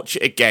you watch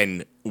it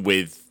again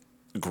with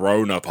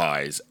grown-up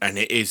eyes, and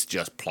it is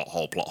just plot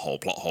hole, plot hole,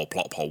 plot hole,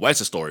 plot hole. Where's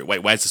the story?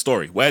 Wait, where's the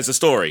story? Where's the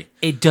story?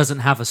 It doesn't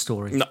have a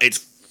story. No, it's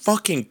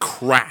fucking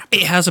crap.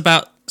 It has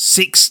about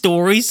 6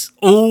 stories,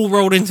 all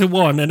rolled into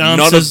one, and None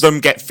of them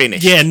get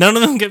finished. Yeah, none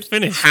of them get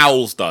finished.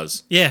 Howl's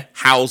does. Yeah.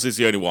 Howl's is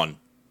the only one.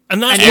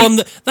 And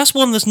that's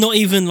one that's not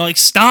even like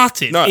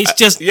started. No, it's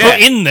just put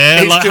in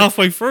there like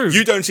halfway through.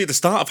 You don't see the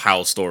start of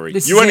Howl's story.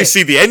 You only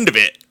see the end of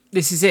it.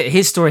 This is it.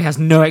 His story has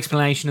no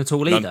explanation at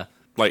all either.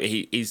 Like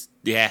he's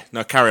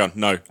no, carry on.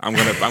 No, I'm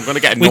gonna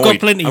get annoyed. We've got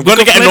plenty. I'm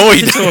gonna get annoyed.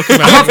 To talk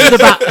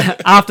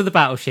about. After the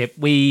battleship,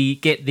 we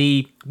get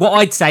what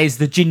I'd say is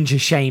the ginger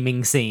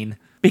shaming scene,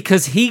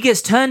 because he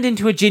gets turned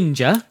into a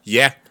ginger.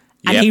 Yeah.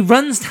 And he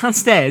runs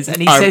downstairs and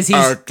he I'm says he's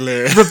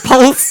ugly.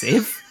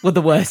 Repulsive, were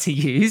the words he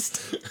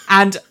used,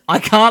 and I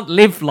can't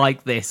live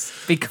like this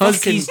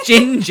because he's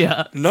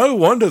ginger. No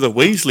wonder the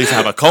Weasleys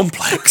have a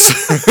complex.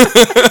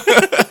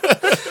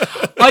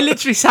 I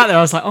literally sat there,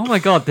 I was like, oh my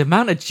god, the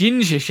amount of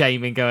ginger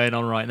shaming going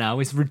on right now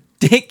is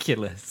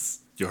ridiculous.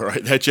 You're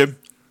right there, Jim?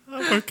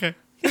 I'm okay.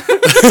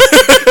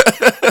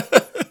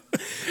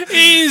 It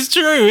is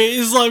true. It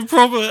is like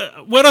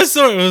proper. When I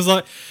saw it, I was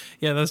like,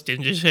 yeah, that's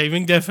ginger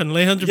shaving,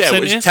 definitely, 100%. Yeah,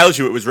 which tells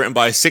you it was written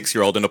by a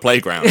 6-year-old in a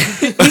playground.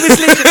 He's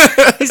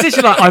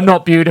literally like, I'm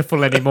not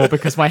beautiful anymore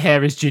because my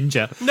hair is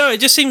ginger. No, it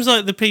just seems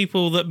like the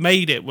people that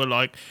made it were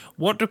like,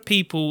 what do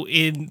people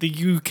in the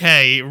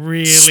UK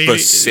really...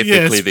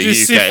 Specifically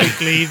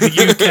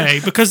the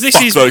UK. Because this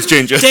Fuck is those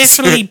gingers.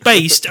 definitely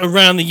based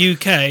around the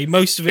UK.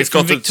 Most of it's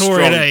from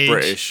Victorian age.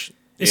 British.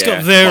 It's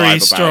got very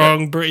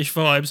strong British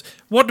vibes.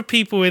 What do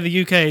people in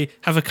the UK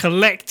have a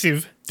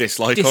collective...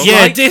 Dislike of?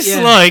 Yeah,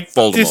 dislike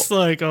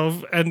Voldemort.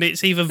 of, and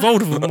it's either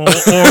Voldemort or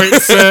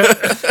it's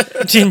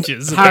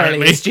Gingers.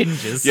 Apparently, it's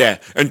Gingers. Yeah,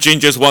 and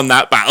Gingers won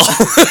that battle.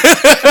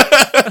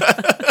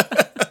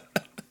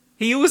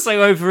 He also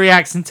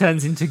overreacts and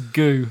turns into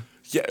goo.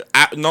 Yeah,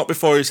 not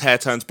before his hair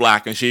turns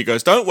black, and she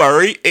goes, "Don't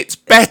worry, it's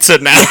better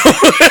now."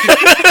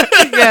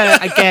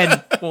 Yeah,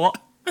 again, what?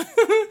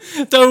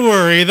 Don't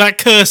worry, that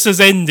curse has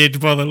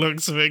ended by the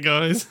looks of it,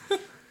 guys.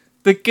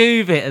 The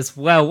goo bit as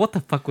well. What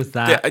the fuck was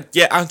that?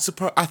 Yeah, I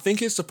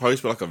think it's supposed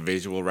to be like a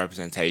visual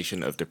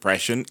representation of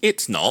depression.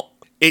 It's not.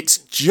 It's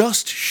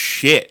just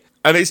shit.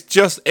 And it's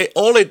just...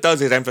 all it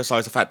does is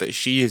emphasise the fact that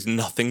she is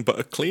nothing but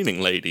a cleaning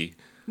lady.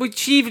 Well,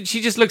 she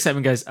just looks at him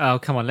and goes, oh,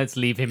 come on, let's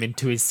leave him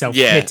into his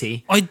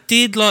self-pity. I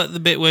did like the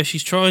bit where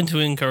she's trying to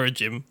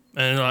encourage him.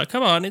 And like,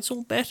 come on, it's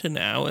all better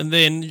now. And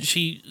then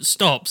she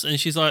stops and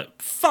she's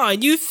like,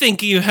 fine, you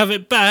think you have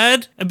it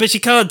bad. But she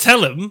can't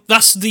tell him.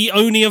 That's the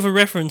only other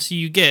reference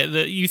you get,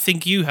 that you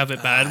think you have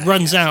it bad.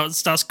 Runs out,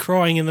 starts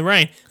crying in the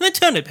rain. And then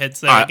Turnip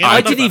Head's there again. I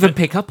didn't even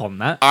pick up on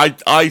that.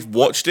 I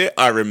watched it.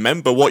 I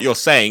remember what you're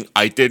saying.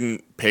 I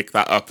didn't pick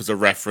that up as a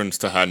reference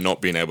to her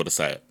not being able to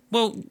say it.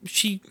 Well,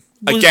 she...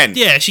 Again,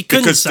 yeah, she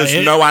couldn't say it. Because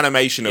there's no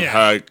animation of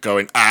her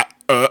going,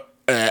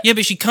 yeah,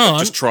 but she can't.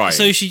 Just try.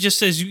 So she just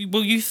says,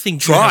 well, you think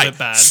try. You have it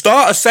bad.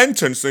 Start a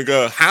sentence and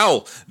go,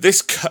 Howl,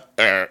 this...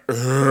 That's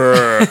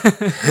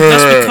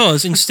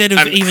because instead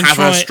of even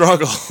trying...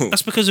 struggle.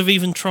 That's because of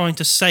even trying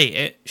to say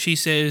it, she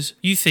says,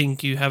 you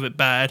think you have it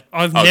bad.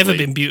 I've never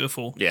been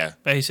beautiful. Yeah.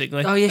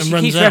 Basically. Oh, yeah, she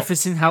keeps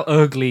referencing how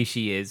ugly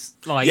she is.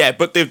 Like, yeah,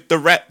 but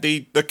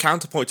the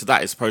counterpoint to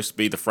that is supposed to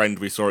be the friend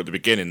we saw at the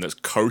beginning that's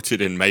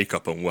coated in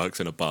makeup and works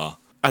in a bar.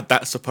 And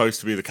that's supposed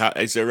to be the cat.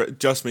 Is there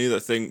just me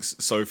that thinks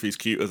Sophie's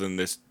cuter than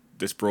this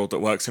broad that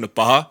works in a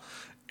bar?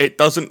 It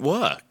doesn't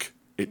work.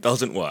 It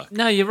doesn't work.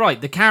 No, you're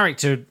right. The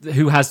character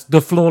who has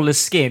the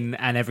flawless skin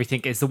and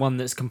everything is the one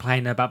that's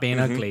complaining about being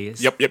ugly.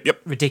 It's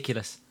Yep.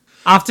 ridiculous.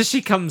 After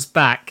she comes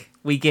back,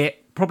 we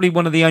get probably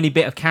one of the only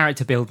bit of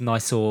character building I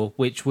saw,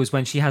 which was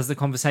when she has the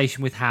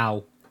conversation with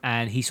Howl,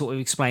 and he sort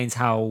of explains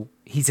how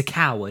he's a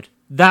coward.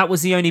 That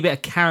was the only bit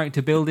of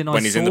character building I saw.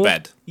 When he's in the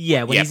bed.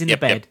 Yeah, when he's in the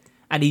bed.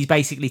 And he's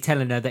basically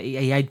telling her that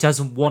he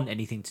doesn't want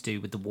anything to do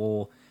with the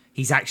war.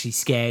 he's actually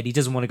scared. He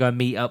doesn't want to go and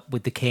meet up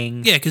with the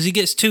king. Yeah, because he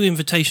gets 2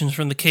 invitations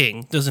from the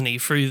king, doesn't he,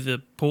 through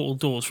the portal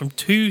doors from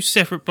 2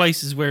 separate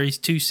places where he's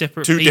 2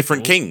 separate Two people.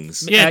 different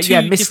kings. Yeah, Yeah, two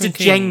Mr. different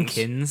kings.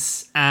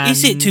 Jenkins. And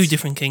Is it 2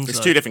 different kings? It's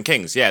though? 2 different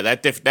kings. Yeah,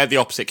 they're the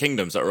opposite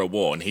kingdoms that are at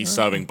war, and he's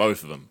serving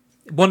both of them.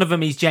 One of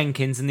them he's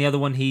Jenkins, and the other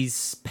one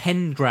he's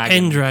Pendragon.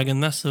 Pendragon,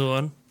 that's the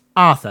one.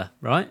 Arthur,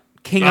 right?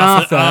 King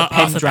Arthur, Arthur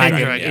Pendragon,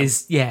 Pendragon.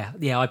 is yeah.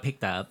 I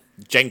picked that up.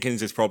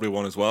 Jenkins is probably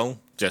one as well,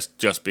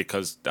 just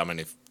because, I mean,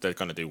 if they're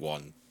going to do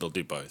one, they'll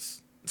do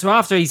both. So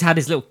after he's had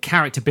his little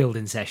character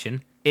building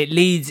session, it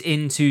leads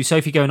into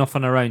Sophie going off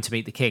on her own to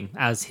meet the king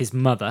as his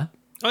mother.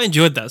 I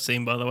enjoyed that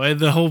scene, by the way.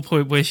 The whole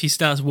point where she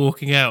starts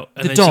walking out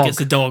and The then dog. she gets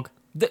the dog.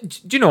 Do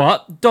you know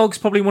what? Dog's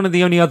probably one of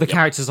the only other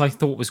characters I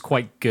thought was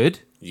quite good,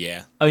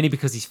 Yeah. only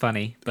because he's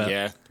funny. But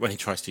Yeah, when he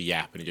tries to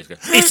yap and he just goes...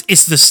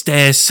 It's the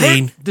stairs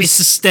scene. It's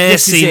the stairs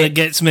this is scene it. that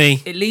gets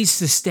me. it leads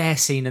to the stair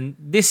scene, and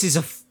this is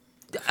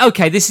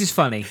okay, this is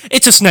funny.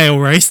 It's a snail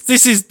race.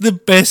 This is the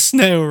best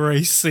snail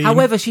race scene.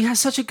 However, she has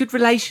such a good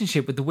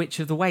relationship with the Witch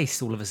of the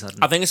Waste all of a sudden.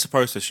 I think it's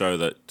supposed to show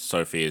that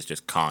Sophie is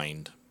just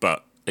kind,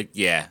 but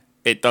yeah,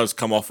 it does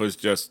come off as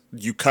just,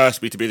 you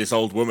cursed me to be this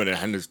old woman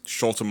and has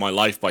shortened my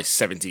life by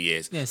 70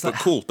 years. Yeah, it's but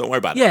like- cool, don't worry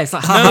about it. Yeah, it's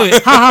like,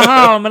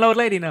 ha, I'm an old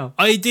lady now.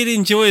 I did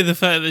enjoy the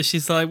fact that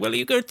she's like, well, are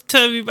you going to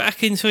turn me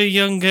back into a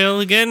young girl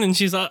again? And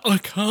she's like, I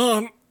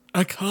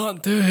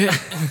can't do it.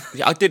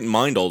 Yeah, I didn't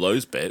mind all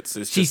those bits.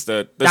 It's She's- just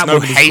that that there's no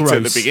woman is hate at the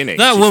gross. beginning.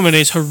 That She's, woman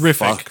is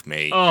horrific. Fuck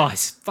me. Oh,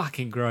 it's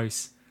fucking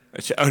gross.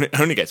 It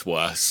only gets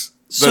worse.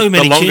 So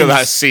many the longer chins.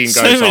 that scene goes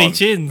so many on,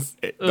 chins.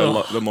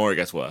 the more it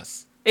gets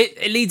worse.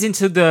 It leads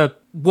into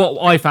what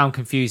I found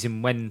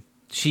confusing when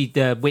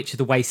the Witch of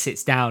the Waste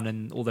sits down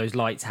and all those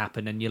lights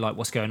happen and you're like,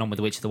 what's going on with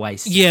the Witch of the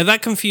Waste? Yeah,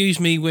 that confused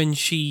me when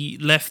she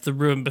left the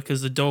room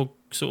because the dog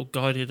sort of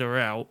guided her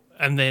out.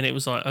 And then it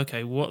was like,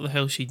 okay, what the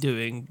hell's she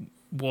doing?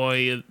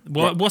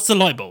 What's the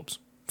light bulbs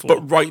for?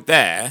 But right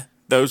there,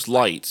 those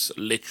lights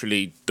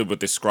literally were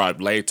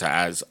described later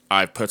as,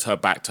 I put her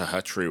back to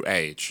her true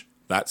age.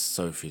 That's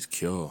Sophie's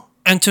cure.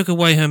 And took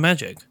away her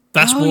magic.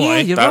 That's Oh, why. yeah,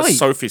 you're That's right.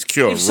 Sophie's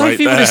cure If right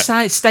Sophie would there.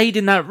 have stayed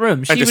in that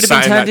room, she And would just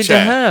have been sat in turned that into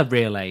chair. her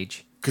real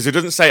age. Because it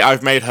doesn't say,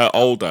 I've made her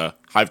older.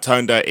 I've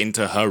turned her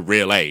into her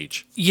real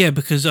age. Yeah,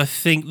 because I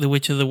think the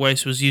Witch of the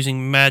Waste was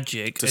using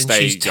magic and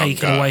stay she's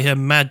taken younger. away her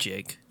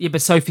magic. Yeah,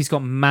 but Sophie's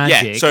got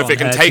magic. Yeah, so if on it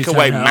can her take to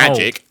away turn her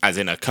magic, old. as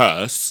in a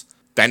curse,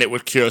 then it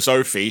would cure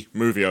Sophie.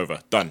 Movie over.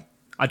 Done.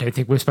 I don't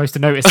think we're supposed to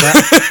notice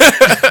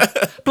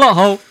that. Plot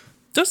hole.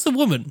 Does the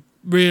woman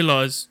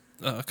realise...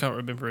 I can't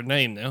remember her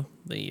name now.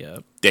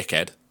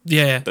 Dickhead.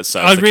 Yeah, That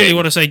serves I the really king.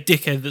 want to say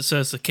dickhead that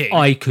serves the king.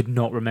 I could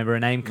not remember her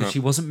name because she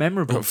wasn't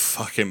memorable.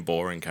 Fucking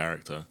boring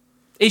character.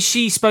 Is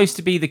she supposed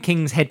to be the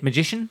king's head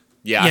magician?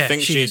 Yeah, Yeah, I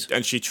think she is.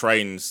 she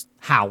trains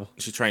How?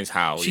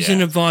 Howl. She's yeah.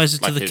 an advisor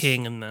to Like the his-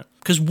 king and that.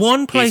 Because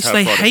one place her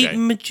they protege. hate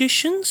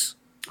magicians,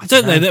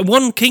 don't they? That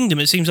one kingdom,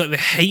 it seems like they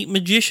hate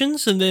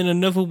magicians, and then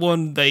another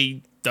one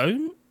they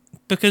don't.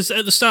 Because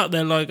at the start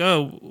they're like,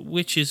 "Oh,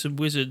 witches and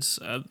wizards,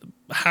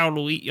 Howl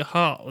will eat your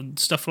heart" and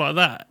stuff like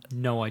that.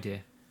 No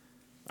idea.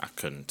 I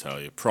couldn't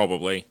tell you.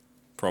 Probably.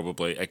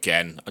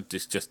 Again,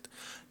 just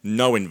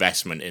no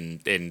investment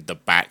in the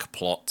back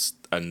plots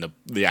and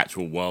the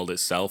actual world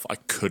itself. I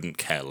couldn't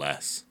care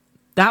less.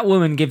 That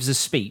woman gives a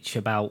speech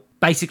about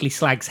basically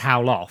slags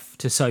Howl off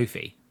to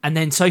Sophie. And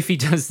then Sophie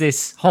does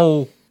this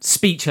whole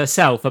speech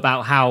herself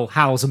about how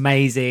Howl's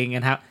amazing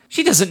and how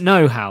she doesn't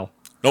know Howl.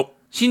 Nope.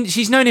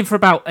 She's known him for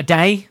about a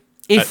day,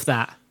 if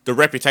that. The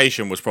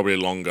reputation was probably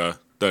longer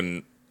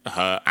than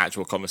her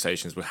actual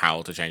conversations with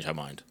Howl to change her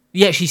mind.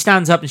 Yeah, she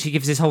stands up and she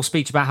gives this whole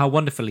speech about how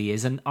wonderful he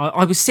is. And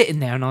I was sitting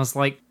there and I was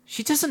like,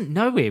 she doesn't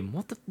know him.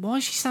 Why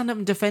is she standing up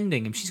and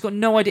defending him? She's got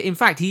no idea. In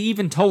fact, he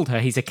even told her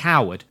he's a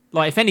coward.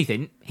 Like, if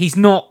anything, he's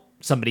not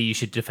somebody you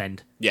should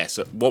defend. Yes,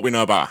 what we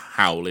know about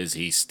Howl is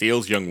he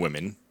steals young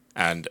women,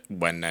 and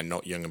when they're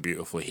not young and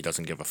beautiful, he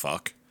doesn't give a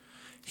fuck.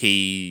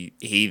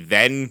 He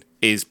then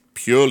is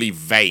purely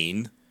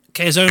vain.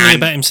 Cares only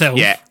about himself.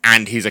 Yeah,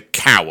 and he's a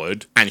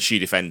coward, and she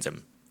defends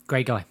him.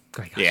 Great guy.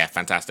 Yeah,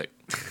 fantastic.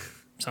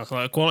 Sounds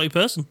like a quality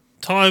person.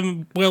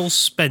 Time well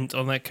spent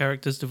on that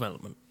character's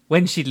development.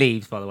 When she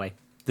leaves, by the way,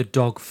 the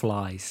dog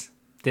flies.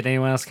 Did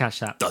anyone else catch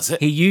that? Does it?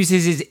 He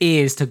uses his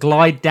ears to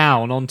glide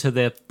down onto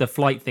the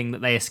flight thing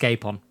that they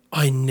escape on.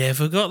 I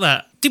never got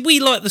that. Did we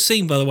like the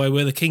scene, by the way,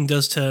 where the king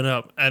does turn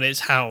up and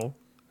it's Howl?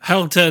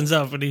 Howl turns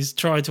up and he's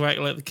trying to act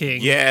like the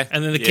king. Yeah,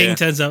 And then the yeah. king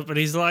turns up and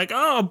he's like,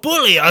 "Oh,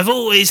 bully, I've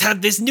always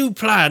had this new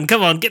plan.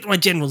 Come on, get my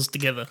generals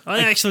together." I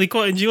actually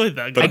quite enjoyed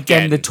that. But guy. Again,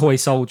 Again- the toy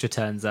soldier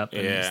turns up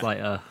and Yeah. it's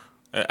like,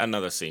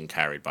 Another scene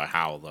carried by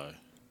Howl, though.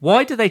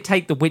 why do they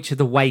take the Witch of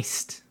the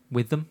Waste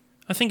with them?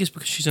 I think it's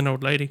because she's an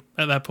old lady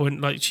at that point.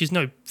 Like, she's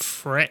no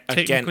threat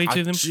Again, technically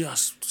to them.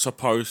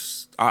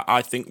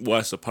 I think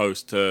we're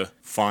supposed to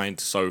find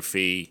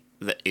Sophie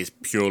that is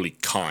purely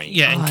kind.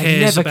 Yeah, and I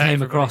cares never about came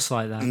everybody. across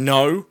like that.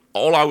 No,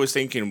 all I was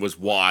thinking was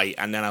why,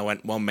 and then I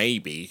went, well,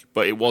 maybe,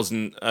 but it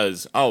wasn't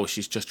as, oh,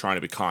 she's just trying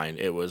to be kind.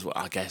 It was, well,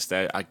 I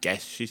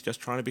guess she's just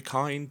trying to be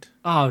kind.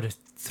 Oh, I would have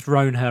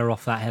thrown her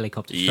off that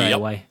helicopter straight Yep.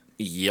 away.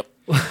 Yep.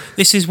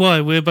 This is why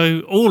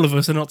all of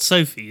us are not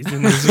Sophies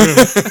in this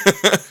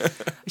room.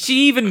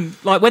 She even,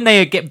 like, when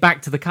they get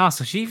back to the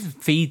castle, she even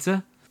feeds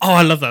her. Oh,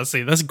 I love that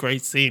scene. That's a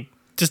great scene.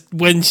 Just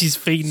when she's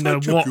feeding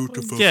Such her a what?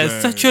 beautiful Yeah,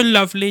 thing. such a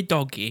lovely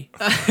doggy.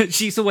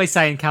 She's always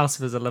saying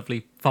Calcifer's a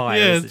lovely fire.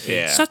 Yeah, Isn't she?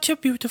 Yeah. such a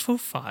beautiful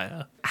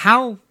fire.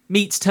 Hal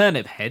meets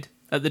Turnip Head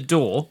at the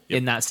door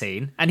in that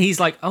scene, and he's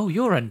like, "Oh,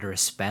 you're under a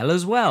spell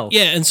as well.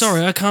 Yeah, and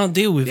sorry, I can't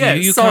deal with Yeah,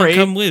 you. You sorry.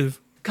 can't come with.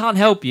 Can't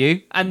help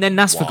you." And then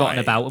that's forgotten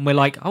Why? about, and we're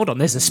like, "Hold on,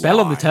 there's a spell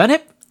on the Why?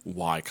 turnip."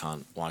 Why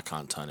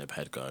can't Turnip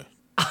Head go?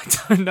 I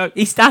don't know.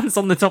 He stands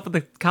on the top of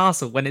the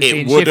castle when it's It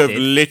being would have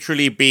shifted.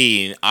 literally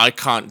been, I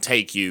can't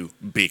take you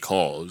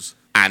because,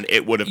 and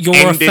it would have You're a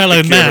ended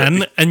fellow the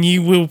man, and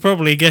you will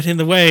probably get in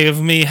the way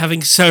of me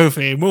having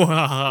Sophie.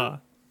 Mwahaha.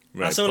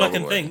 That's all I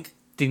can probably. think.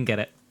 Didn't get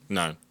it.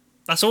 No.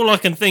 That's all I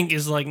can think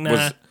is like,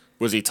 nah.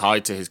 Was he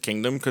tied to his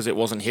kingdom? Because it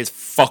wasn't his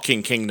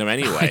fucking kingdom I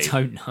anyway.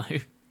 don't know.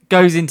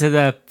 Goes into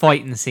the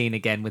fighting scene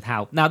again with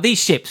Hal. Now, these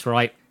ships,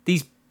 right?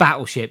 These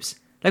battleships,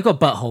 they've got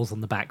buttholes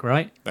on the back,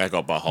 right? They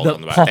got buttholes That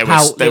on the back. pop They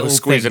out were little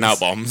squeezing things. out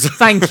bombs.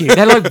 Thank you.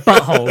 They're like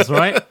buttholes,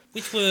 right?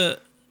 Which were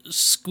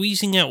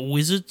squeezing out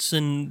wizards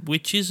and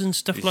witches and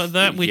stuff like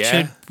that, which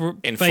Yeah, are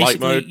in flight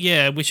basically mode.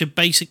 Yeah, which are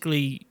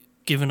basically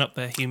giving up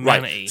their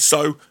humanity. Right.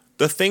 So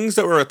the things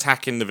that were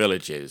attacking the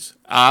villages,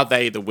 are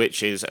they the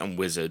witches and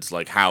wizards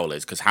like Howl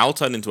is? Because Howl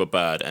turned into a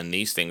bird, and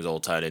these things all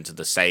turn into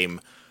the same.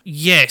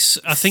 Yes,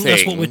 I think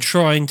that's what Thing. we're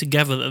trying to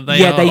gather that they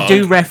Yeah, are. they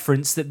do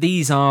reference that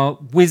these are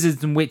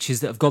wizards and witches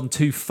that have gone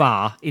too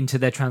far into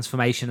their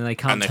transformation and they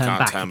can't And they turn can't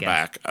back turn again.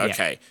 back. Yeah.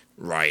 Okay,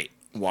 right.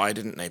 Why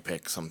didn't they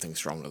pick something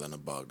stronger than a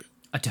bug?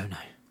 I don't know.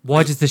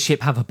 Why does the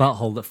ship have a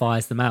butthole that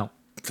fires them out?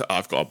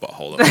 I've got a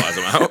butthole that flies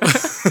them out.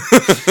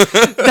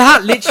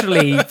 That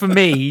literally, for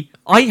me,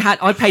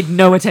 I paid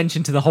no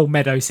attention to the whole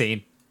meadow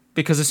scene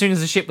because as soon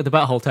as the ship with the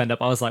butthole turned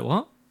up, I was like,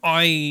 what?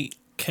 I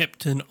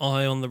kept an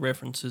eye on the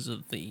references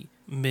of the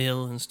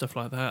mill and stuff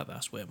like that.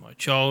 That's where my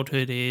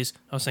childhood is.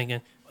 I was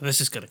thinking, well,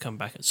 this is going to come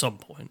back at some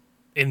point.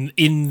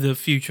 In the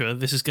future,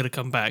 this is going to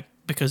come back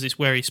because it's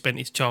where he spent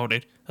his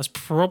childhood. That's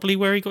probably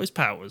where he got his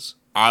powers.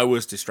 I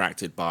was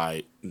distracted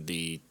by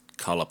the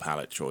color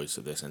palette choice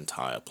of this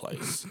entire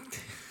place.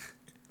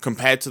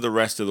 Compared to the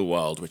rest of the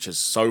world, which has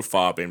so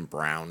far been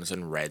browns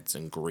and reds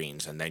and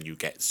greens, and then you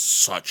get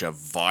such a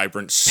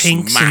vibrant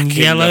Pinks smack and in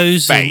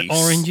yellows the face. and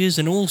oranges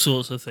and all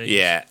sorts of things.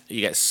 Yeah,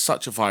 you get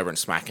such a vibrant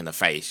smack in the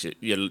face.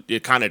 You're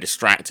kind of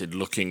distracted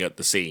looking at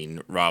the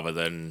scene rather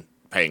than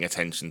paying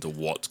attention to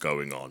what's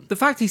going on. The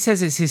fact he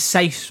says it's his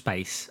safe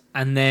space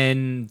and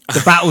then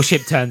the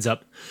battleship turns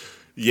up.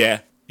 Yeah.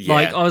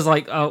 Like, I was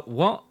like, oh,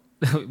 what?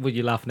 Were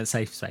you laughing at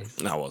safe space?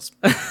 I was.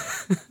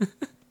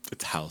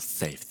 It's how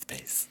safe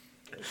space.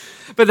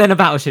 But then a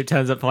battleship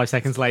turns up 5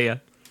 seconds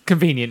later,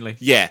 conveniently.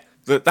 Yeah,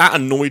 that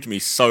annoyed me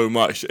so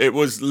much. It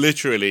was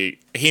literally,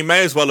 he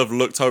may as well have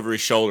looked over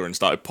his shoulder and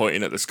started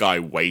pointing at the sky,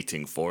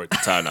 waiting for it to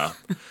turn up.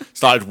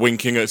 Started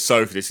winking at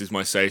Sophie, this is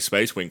my safe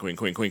space, wink,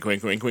 wink, wink, wink,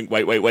 wink, wink, wink,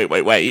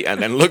 wait,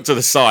 and then looked to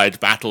the side,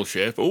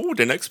 battleship. Oh,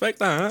 didn't expect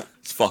that.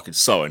 It's fucking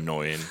so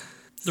annoying.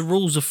 The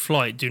rules of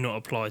flight do not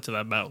apply to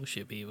that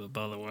battleship either,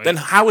 by the way. Then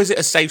how is it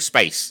a safe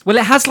space? Well,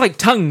 it has like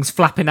tongues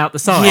flapping out the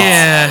side.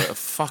 Yeah. Oh,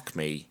 fuck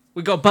me.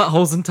 We got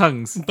buttholes and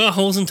tongues.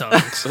 Buttholes and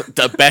tongues.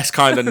 The best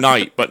kind of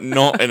night, but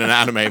not in an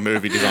anime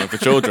movie designed for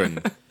children.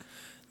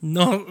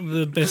 Not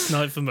the best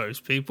night for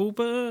most people,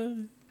 but...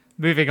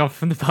 Moving on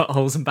from the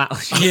buttholes and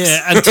battleships.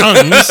 Yeah, and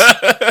tongues.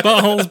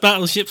 Buttholes,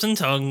 battleships, and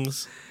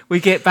tongues. We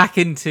get back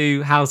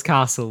into Hal's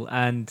castle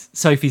and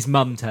Sophie's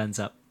mum turns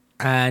up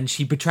and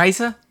she betrays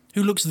her.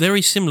 Who looks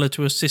very similar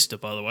to her sister,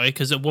 by the way,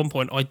 because at one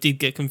point I did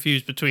get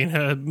confused between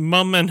her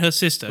mum and her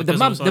sister. The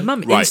 'cause I mum, was the like,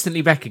 mum Right.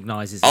 instantly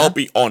recognises her. I'll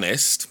be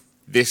honest.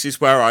 This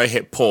is where I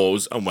hit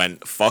pause and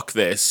went, fuck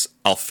this,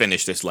 I'll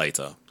finish this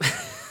later.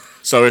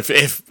 So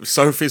if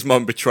Sophie's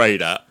mum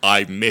betrayed her,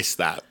 I missed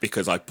that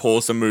because I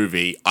paused the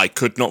movie, I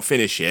could not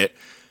finish it,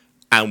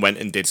 and went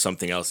and did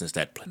something else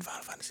instead. Played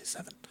Final Fantasy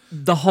VII.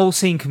 The whole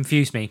scene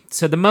confused me.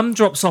 So the mum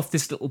drops off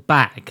this little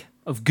bag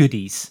of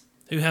goodies.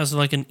 Who has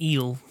like an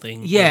eel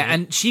thing. Yeah,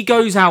 and she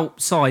goes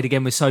outside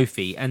again with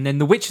Sophie, and then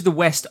the Witch of the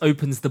West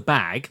opens the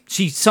bag.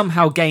 She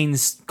somehow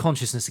gains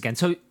consciousness again.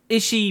 So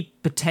is she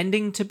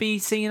pretending to be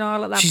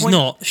senile at that She's point?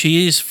 not.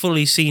 She is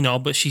fully senile,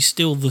 but she's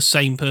still the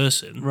same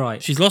person.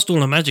 Right. She's lost all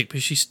her magic,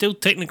 but she's still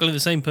technically the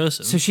same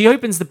person. So she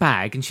opens the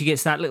bag and she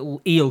gets that little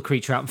eel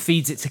creature out and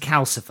feeds it to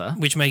Calcifer,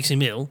 which makes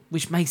him ill.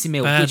 which makes him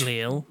ill. Badly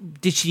ill.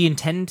 Did she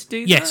intend to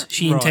do that? Yes,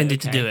 she Right,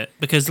 intended to okay. do it.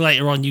 Because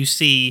later on you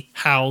see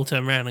Howl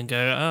turn around and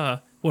go,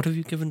 what have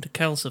you given to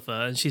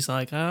Calcifer? And she's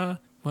like,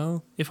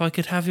 well, if I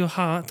could have your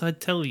heart,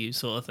 I'd tell you,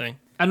 sort of thing.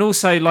 And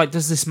also, like,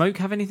 does the smoke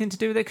have anything to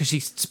do with it? Because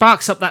she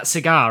sparks up that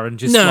cigar and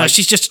just No, like,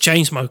 she's just a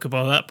chain smoker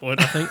by that point,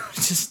 I think.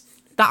 just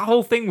that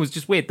whole thing was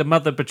just weird. The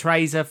mother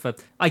betrays her for,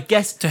 I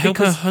guess, To help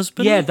her because-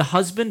 husband? Yeah, the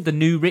husband, the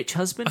new rich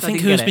husband. I think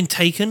didn't who's get been it.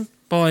 taken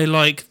by,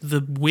 like,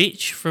 the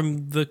witch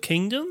from the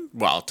kingdom?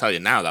 Well, I'll tell you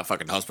now, that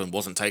fucking husband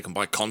wasn't taken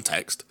by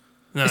context.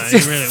 No, he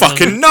really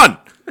Fucking none.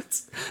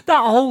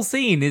 That whole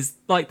scene is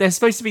like there's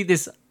supposed to be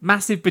this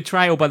massive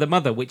betrayal by the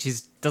mother, which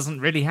doesn't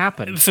really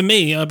happen. For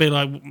me, I'd be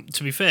like,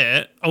 to be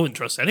fair, I wouldn't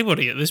trust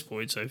anybody at this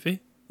point, Sophie.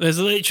 There's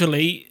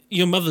literally,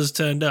 your mother's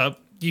turned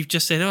up. You've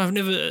just said,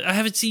 I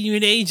haven't seen you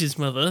in ages,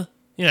 mother.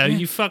 You know,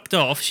 you fucked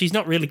off. She's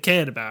not really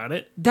cared about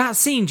it. That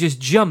scene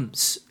just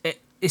jumps.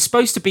 It's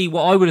supposed to be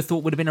what I would have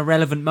thought would have been a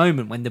relevant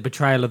moment when the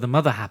betrayal of the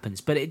mother happens,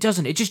 but it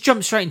doesn't. It just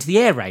jumps straight into the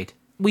air raid.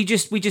 We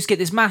just get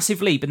this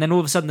massive leap, and then all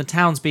of a sudden the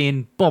town's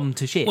being bombed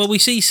to shit. Well, we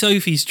see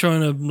Sophie's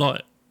trying to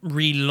like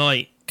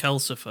relight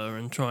Calcifer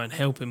and try and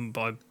help him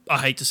by, I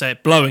hate to say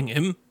it, blowing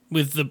him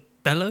with the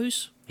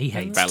bellows. He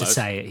hates to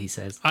say it, he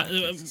says.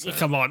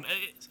 Come on.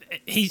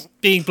 He's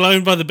being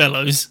blown by the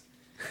bellows.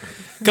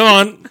 Come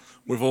on.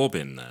 We've all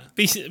been there.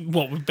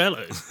 What, with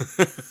bellows?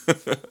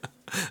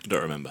 I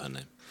don't remember her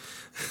name.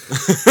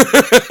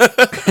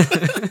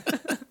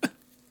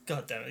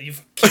 God damn it,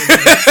 you've killed me.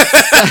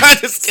 I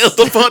just killed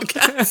the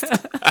podcast.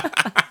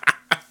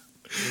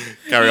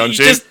 Carry on,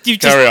 Chief.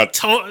 Carry on.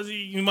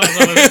 You might as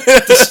well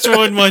have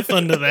destroyed my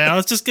thunder there. I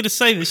was just going to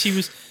say that she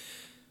was...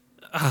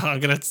 I'm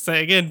going to say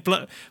it again.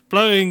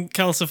 Blowing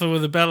Calcifer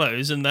with the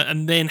bellows, and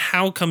then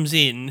Howl comes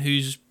in,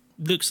 who's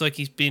looks like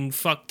he's been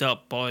fucked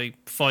up by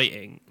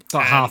fighting.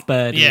 Like half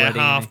bird already. Yeah,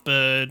 half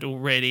bird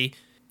already.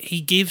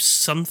 He gives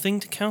something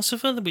to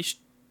Calcifer, which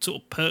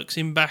sort of perks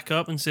him back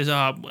up and says,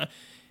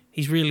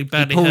 he's really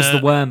badly hurt. He pulls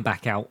the worm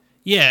back out.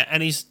 Yeah,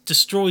 and he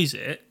destroys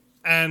it,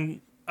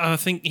 and I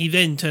think he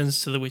then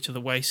turns to the Witch of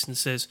the Waste and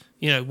says,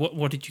 you know,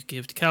 what did you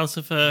give to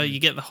Calcifer? You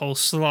get the whole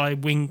sly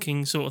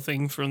winking sort of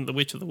thing from the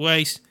Witch of the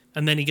Waste,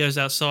 and then he goes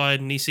outside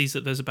and he sees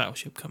that there's a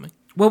battleship coming.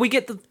 Well, we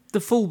get the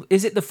full...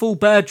 Is it the full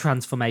bird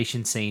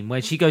transformation scene where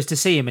she goes to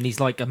see him and he's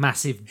like a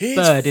massive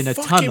bird in a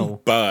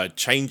tunnel? Bird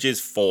changes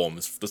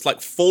forms. There's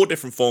like 4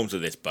 different forms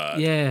of this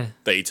bird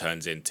that he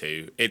turns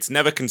into. It's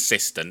never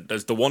consistent.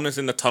 There's the one that's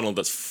in the tunnel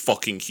that's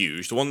fucking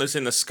huge. The one that's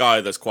in the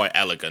sky that's quite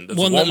elegant. There's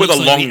the one with a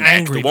long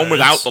neck. The one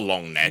without the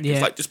long neck. Yeah.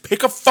 It's like, just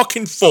pick a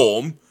fucking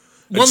form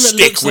and one that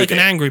stick looks with like it. an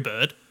Angry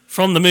Bird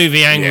from the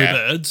movie Angry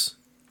Birds.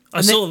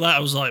 I saw that. I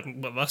was like,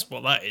 well, that's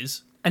what that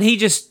is. And he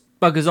just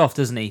buggers off,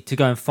 doesn't he, to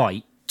go and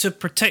fight? To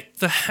protect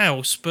the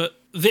house, but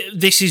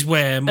this is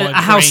where my brain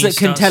a house that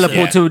can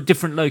teleport to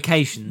different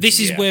locations. This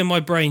is where my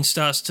brain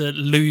starts to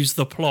lose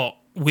the plot,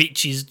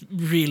 which is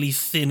really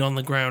thin on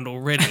the ground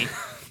already.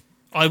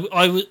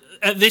 I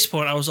at this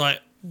point I was like,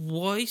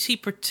 why is he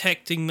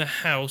protecting the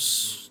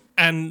house?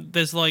 And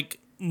there's like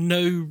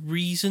no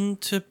reason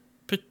to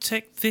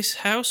protect this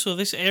house or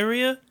this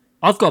area.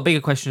 I've got a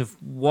bigger question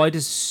of why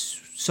does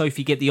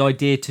Sophie get the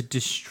idea to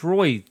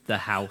destroy the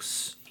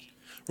house?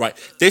 Right,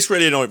 this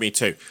really annoyed me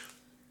too.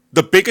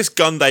 The biggest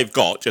gun they've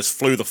got just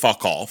flew the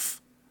fuck off.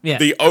 Yeah.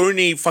 The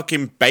only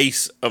fucking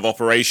base of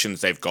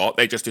operations they've got,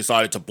 they just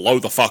decided to blow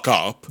the fuck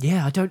up.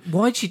 Yeah,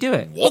 why'd she do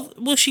it?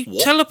 Well, she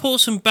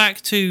teleports them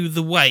back to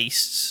the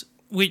wastes,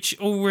 which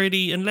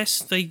already, unless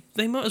they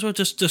might as well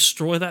just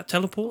destroy that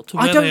teleport to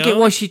where I don't get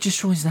why she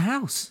destroys the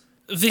house.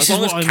 This as is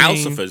long what as I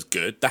mean. Calcifer's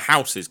good, the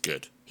house is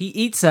good. He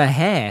eats her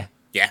hair.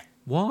 Yeah.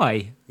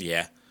 Why?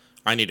 Yeah.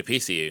 I need a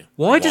piece of you.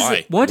 Why does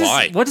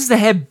the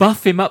hair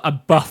buff him up? A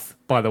buff,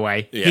 by the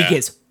way. Yeah. He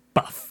gets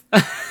buff.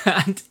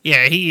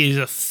 Yeah, he is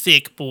a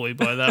thick boy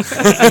by that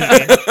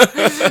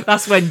point.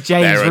 That's when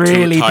James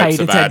really paid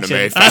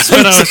attention. That's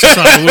when I was just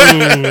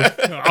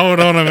like, ooh, hold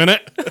on a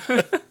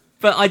minute.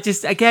 But I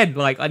just, again,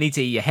 like, I need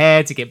to eat your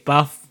hair to get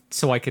buff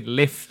so I can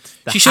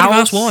lift the She should have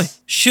house. asked why.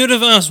 Should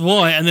have asked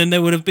why, and then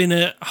there would have been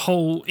a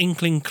whole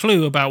inkling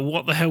clue about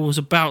what the hell was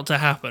about to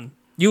happen.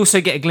 You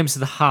also get a glimpse of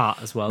the heart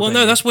as well. Well, don't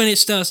no, you? that's when it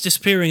starts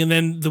disappearing, and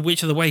then the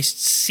Witch of the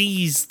Waste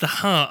sees the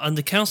heart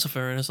under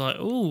Calcifer, and is like,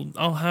 "Oh,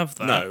 I'll have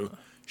that." No,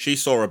 she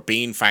saw a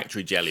bean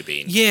factory jelly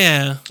bean.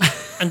 Yeah,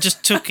 and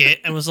just took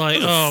it and was like,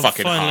 "Oh,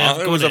 fucking finally, heart.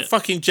 I've It got was it." a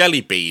fucking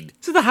jelly bean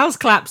So the house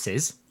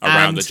collapses.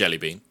 around and the jelly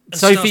bean.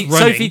 Sophie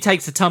starts running.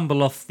 takes a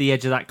tumble off the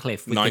edge of that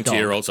cliff with the dog.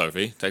 90-year-old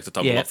Sophie takes a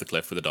tumble Yeah. off the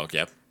cliff with the dog.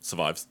 Yep,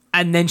 survives.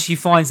 And then she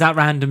finds that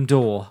random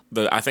door.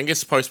 I think it's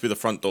supposed to be the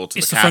front door to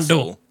It's the the castle.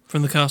 front door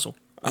from the castle.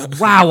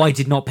 Wow, I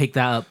did not pick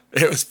that up.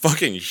 It was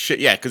fucking shit.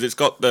 Yeah, because it's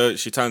got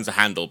she turns the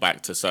handle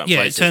back to certain Yeah,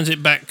 places. it turns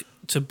it back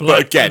to black.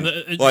 But again,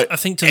 I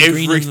think to the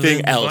green and everything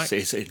the else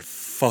black. is in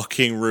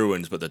fucking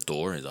ruins, but the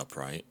door is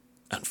upright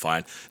and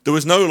fine. There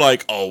was no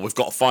like, oh, we've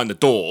got to find the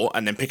door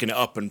and then picking it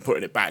up and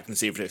putting it back and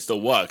see if it still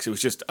works. It was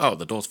just, oh,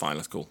 the door's fine,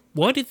 that's cool.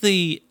 Why did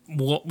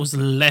what was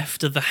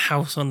left of the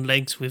house on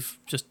legs with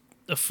just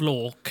a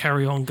floor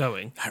carry on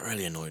going? That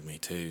really annoyed me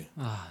too.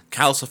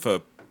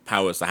 Calcifer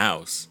powers the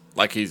house.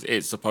 Like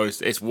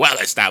it's well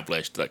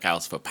established that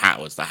Calcifer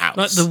powers the house.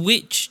 Like the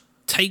witch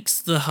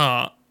takes the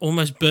heart,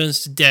 almost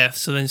burns to death,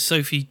 so then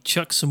Sophie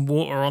chucks some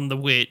water on the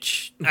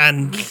witch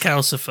and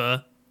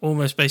Calcifer,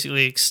 almost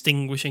basically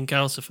extinguishing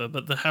Calcifer,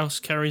 but the house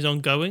carries on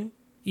going.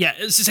 Yeah,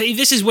 see,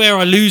 this is where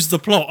I lose the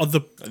plot of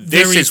the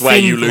This is where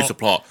you lose the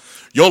plot.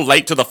 You're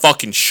late to the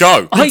fucking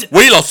show.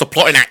 We lost the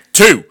plot in Act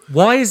 2.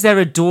 Why is there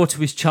a door to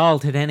his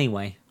childhood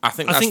anyway? I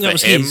think that for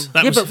was him. his.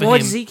 That yeah, was but for why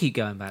him. does he keep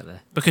going back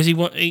there? Because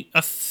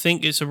I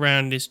think it's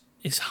around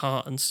his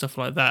heart and stuff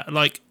like that.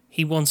 Like,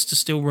 he wants to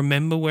still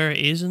remember where it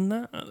is and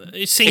that.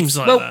 It seems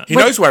like well, that. He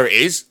knows where it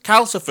is.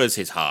 Calcifer's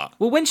his heart.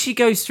 Well, when she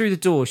goes through the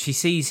door, she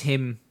sees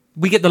him.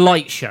 We get the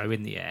light show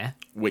in the air.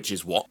 Which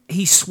is what?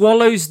 He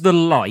swallows the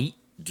light,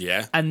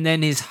 Yeah. and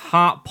then his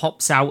heart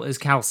pops out as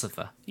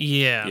Calcifer.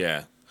 Yeah.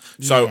 Yeah.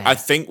 So Yeah. I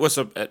think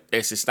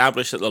it's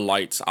established that the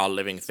lights are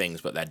living things,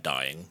 but they're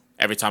dying.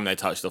 Every time they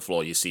touch the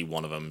floor, you see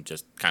one of them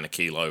just kind of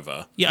keel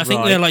over. Yeah, I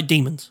think Right. they're like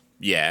demons.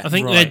 Yeah. I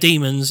think they're Right.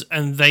 demons,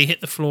 and they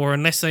hit the floor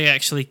unless they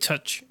actually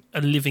touch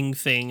a living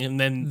thing, and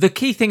then The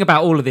key thing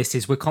about all of this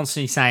is we're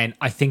constantly saying,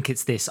 I think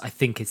it's this, I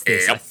think it's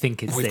this, Yep. I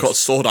think it's We've this. got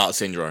sword art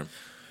syndrome.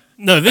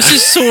 no, this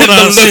is Sword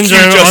Art look you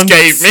Syndrome just on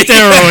gave me.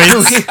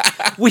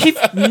 steroids. We've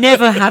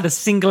never had a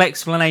single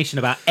explanation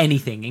about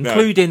anything,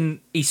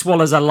 including he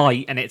swallows a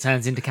light and it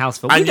turns into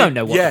Calcifer. We And don't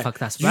know what the fuck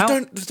that's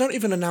about. They don't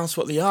even announce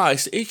what they are.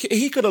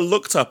 He could have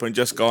looked up and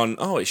just gone,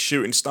 oh, it's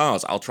shooting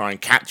stars. I'll try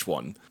and catch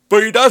one.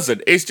 But he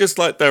doesn't. It's just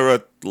like there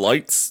are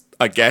lights,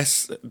 I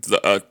guess,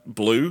 that are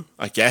blue,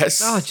 I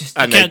guess. Oh, just-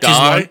 and they Catches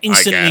die, one,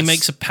 instantly I guess.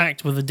 makes a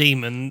pact with a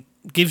demon,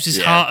 gives his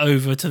Yeah. heart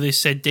over to this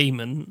said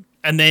demon,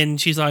 and then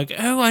she's like,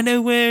 oh, I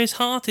know where his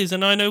heart is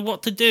and I know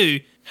what to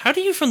do. How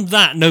do you from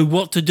that know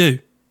what to do?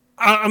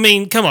 I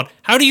mean, come on.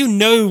 How do you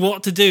know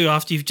what to do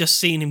after you've just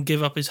seen him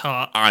give up his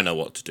heart? I know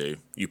what to do.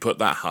 You put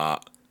that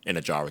heart in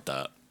a jar of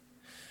dirt.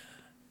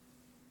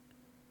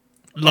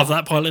 Love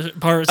that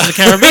Pirates of the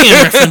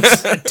Caribbean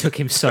reference. It took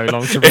him so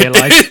long to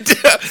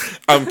realise.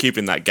 I'm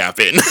keeping that gap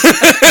in.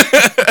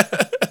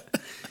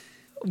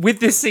 With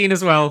this scene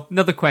as well,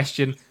 another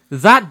question.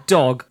 That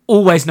dog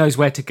always knows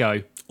where to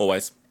go.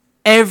 Always.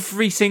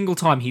 Every single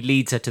time he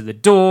leads her to the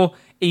door,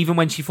 even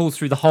when she falls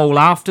through the hole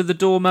after the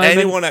door moment.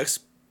 Anyone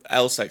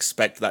else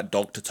expect that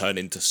dog to turn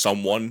into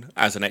someone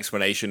as an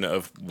explanation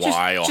of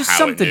why or just how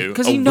something, it knew?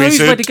 because A he knows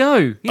wizard, where to go.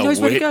 He a knows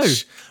where to go.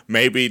 witch,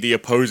 maybe the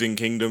opposing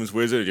kingdom's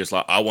wizard, just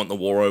like, I want the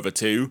war over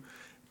too.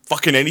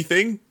 Fucking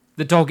anything.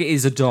 The dog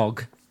is a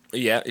dog.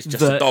 Yeah, it's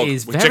just a That dog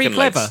is with very chicken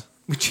clever. legs.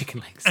 With chicken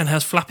legs. And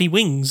has flappy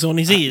wings on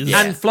his ears.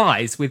 Yeah. And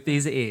flies with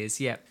his ears,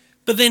 yeah.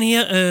 But then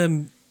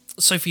here,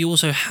 Sophie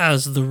also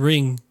has the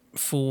ring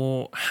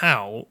for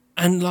Howl.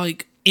 And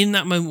like, in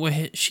that moment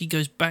where she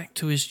goes back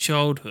to his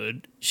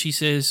childhood, she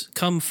says,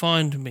 come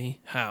find me,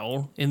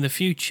 Howl, in the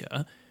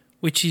future.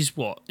 Which is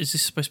what? Is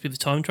this supposed to be the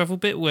time travel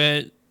bit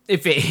where...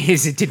 If it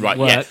is, it didn't Right,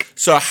 yeah. work.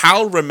 So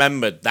Hal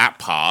remembered that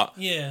part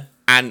Yeah.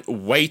 and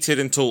waited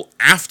until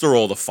after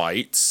all the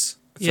fights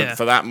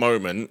for that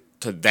moment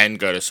to then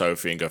go to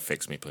Sophie and go,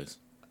 fix me, please.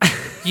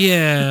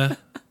 Yeah.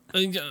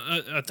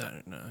 I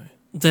don't know.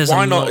 There's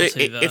Why a not? lot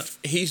to that. If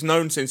he's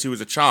known since he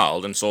was a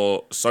child and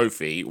saw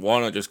Sophie, why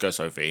not just go,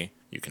 Sophie,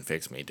 you can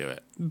fix me, do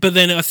it. But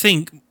then I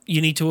think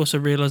you need to also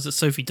realise that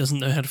Sophie doesn't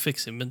know how to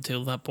fix him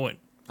until that point.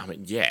 I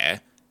mean, yeah,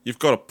 you've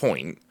got a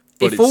point.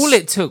 But If all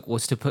it took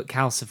was to put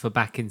Calcifer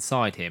back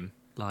inside him,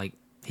 like,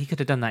 he could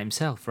have done that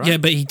himself, right? Yeah,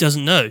 but he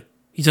doesn't know.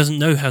 He doesn't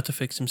know how to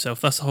fix himself.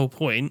 That's the whole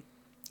point.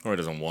 Or he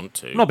doesn't want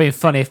to. I'm not being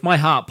funny. If my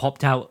heart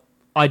popped out,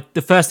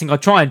 the first thing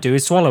I'd try and do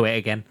is swallow it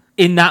again.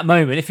 In that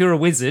moment, if you're a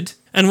wizard,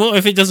 And what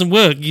if it doesn't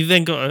work? You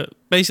then got to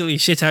basically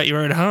shit out your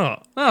own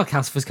heart. well,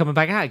 Calcifer's coming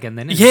back out again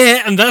then, isn't he?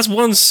 Yeah, and that's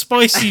one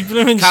spicy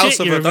blooming shit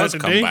you're Calcifer about does to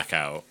come do. back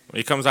out.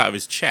 He comes out of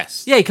his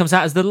chest. Yeah, he comes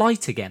out as the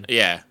light again.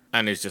 Yeah,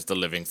 and he's just a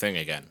living thing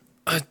again.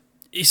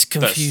 It's That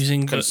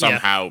confusing, can but yeah.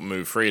 somehow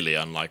move freely,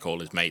 unlike all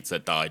his mates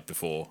that died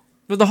before.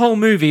 But the whole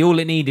movie, all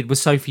it needed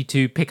was Sophie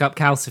to pick up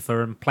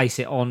Calcifer and place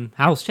it on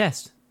Hal's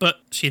chest. But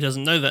she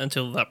doesn't know that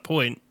until that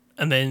point,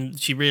 and then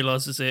she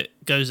realises it,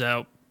 goes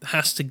out,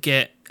 has to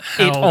get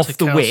It Howl off to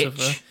the Calcifer.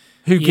 witch,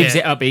 who gives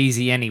Yeah. it up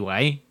easy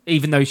anyway,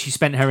 even though she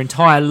spent her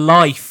entire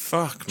life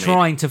Fuck me.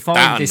 trying to find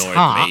That this annoyed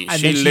heart. me. And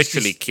She then she's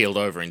literally just, keeled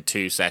over in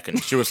 2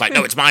 seconds. She was like,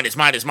 no, it's mine, it's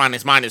mine, it's mine,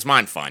 it's mine, it's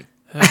mine. Fine.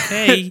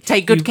 Okay,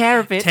 Take good care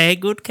of it.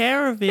 Take good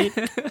care of it.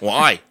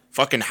 Why?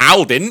 Fucking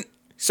Howl didn't.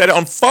 Set it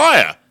on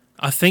fire.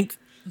 I think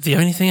the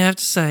only thing I have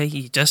to say,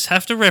 you just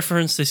have to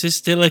reference this is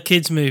still a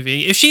kids'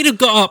 movie. If she'd have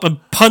got up and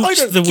I punched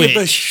don't the give a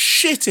witch,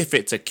 shit if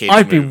it's a kid's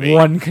I'd be movie.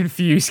 one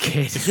confused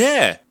kid.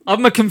 Yeah.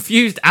 I'm a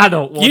confused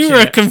adult watching you were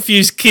a it.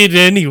 confused kid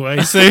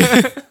anyway. So,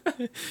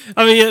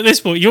 I mean, at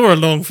this point, you're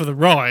along for the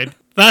ride.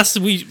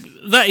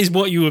 That is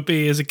what you would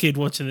be as a kid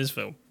watching this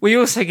film. We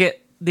also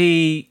get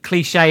the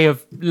cliche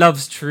of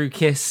love's true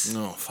kiss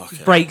Oh, fuck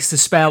it. breaks the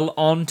spell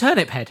on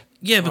Turnip Head.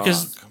 Yeah,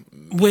 because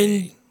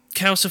when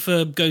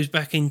Calcifer goes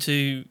back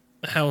into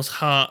Hal's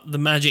heart, the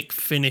magic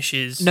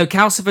finishes. No,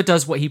 Calcifer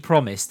does what he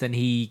promised and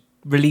he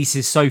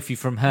releases Sophie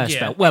from her Yeah.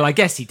 spell. Well, I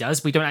guess he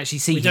does. We don't actually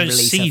see him don't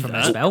release see her from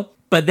her that. spell.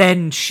 But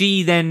then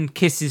she then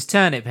kisses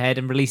Turnip Head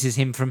and releases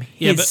him from his...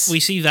 Yeah, but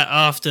we see that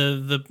after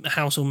the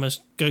house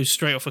almost goes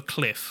straight off a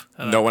cliff.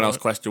 at that No one point. else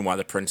questioned why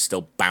the prince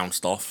still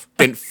bounced off.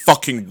 Didn't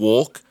fucking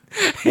walk.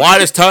 Why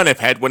does Turnip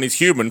Head, when he's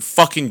human,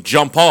 fucking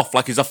jump off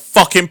like he's a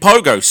fucking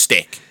pogo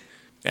stick?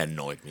 It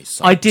annoyed me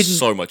so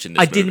much in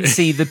this I movie. didn't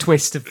see the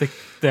twist of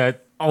the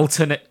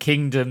alternate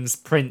kingdom's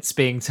prince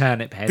being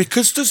Turnip Head.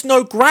 Because there's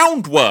no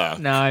groundwork.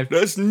 No.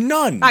 There's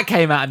none. That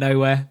came out of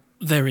nowhere.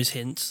 There is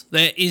hints.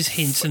 There is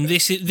hints, and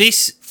this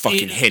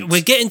Fucking hints.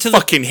 We're getting to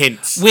fucking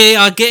hints. We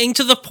are getting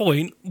to the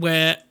point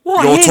where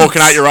What You're hints?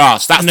 talking out your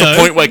ass. That's the No.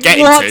 point we're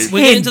getting What? to.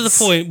 we're getting to the Hints.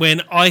 point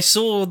when I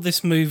saw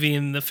this movie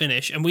in the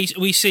finish, and we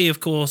see,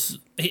 of course,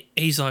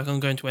 he's like, I'm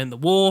going to end the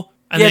war.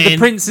 And Yeah, then, the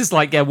prince is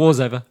like, yeah, war's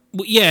over.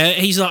 yeah,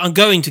 he's like, I'm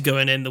going to go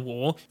and end the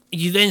war.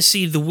 You then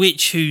see the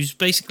witch, who's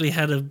basically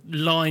had a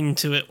line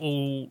to it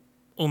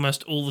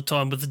almost all the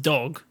time with the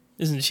dog,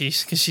 isn't she?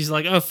 Because she's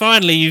like, oh,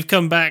 finally you've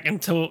come back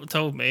and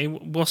told me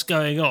what's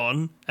going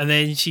on. And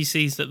then she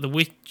sees that the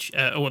witch,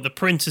 or the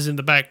prince is in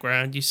the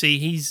background. You see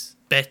he's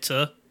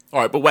better. All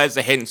right, but where's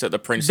the hints at the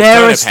Prince's There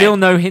turnip are still head?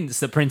 no hints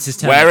that Prince is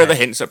turning. Where are the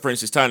hints at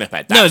Prince's turnip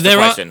head? That's No, the there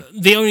question.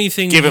 are. The only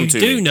thing Give 'em you to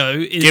do me. know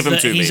is Give them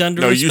that to he's me.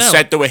 under No, a you spell.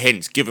 said there were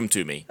hints. Give them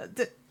to me.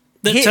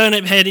 That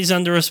turnip head is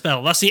under a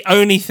spell. That's the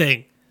only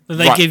thing that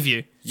they Right. give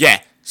you.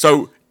 Yeah,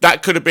 so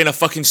that could have been a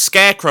fucking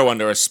scarecrow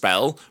under a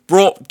spell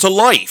brought to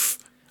life.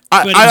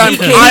 But He I am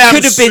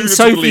could have been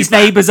soon to believe Sophie's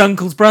that. neighbour's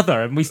uncle's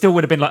brother, and we still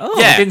would have been like, oh,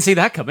 Yeah. I didn't see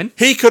that coming.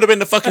 He could have been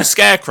the fucking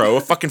scarecrow,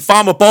 a fucking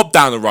Farmer Bob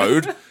down the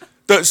road,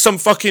 that some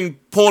fucking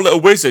poor little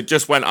wizard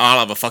just went, I'll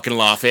have a fucking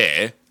laugh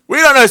here. We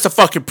don't know it's the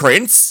fucking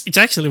prince. It's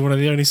actually one of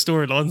the only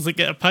storylines that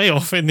get a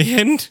payoff in the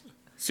end.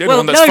 It's the only Well,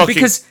 one that's no, fucking...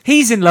 because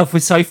he's in love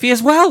with Sophie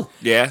as well.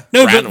 Yeah.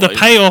 No, but the randomly.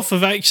 payoff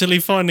of actually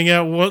finding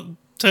out what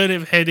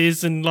turnip head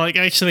is and like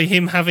actually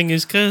him having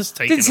his curse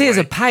taken Didn't see it as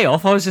away. a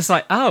payoff. I was just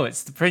like, oh,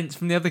 it's the prince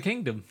from the other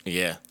kingdom.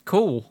 Yeah.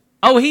 Cool.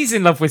 Oh, he's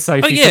in love with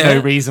Sophie yeah. for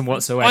no reason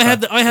whatsoever. I had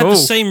the Cool.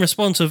 same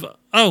response of,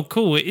 oh,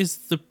 cool, it is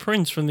the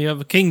prince from the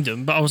other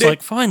kingdom. But I was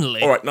like,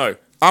 finally. All right, no.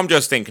 I'm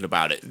just thinking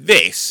about it.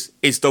 This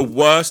is the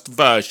worst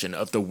version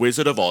of the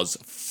Wizard of Oz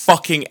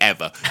fucking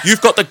ever.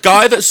 You've got the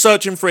guy that's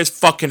searching for his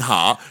fucking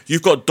heart.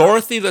 You've got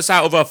Dorothy that's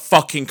out of her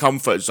fucking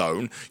comfort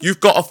zone. You've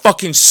got a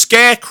fucking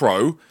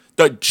scarecrow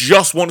that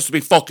just wants to be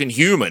fucking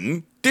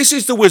human. This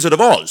is the Wizard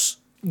of Oz.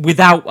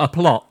 Without a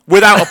plot.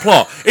 Without a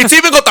plot. It's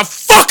even got the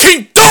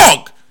fucking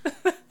dog!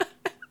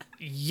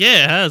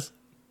 Yeah, it has.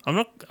 I'm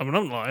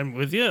not lying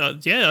with you.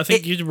 Yeah, I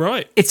think you're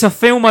right. It's a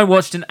film I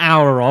watched an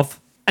hour of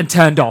and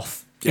turned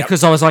off. Yep.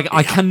 Because I was like,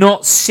 I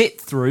cannot sit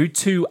through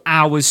 2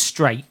 hours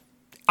straight.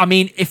 I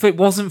mean, if it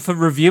wasn't for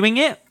reviewing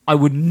it, I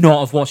would not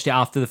have watched it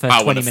after the first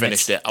I 20 wouldn't have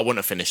minutes. finished it. I wouldn't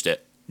have finished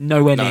it.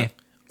 Nowhere No. near.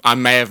 I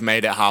may have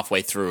made it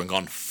halfway through and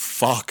gone,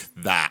 fuck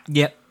that.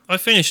 Yep. I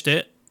finished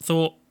it,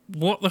 thought,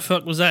 what the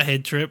fuck was that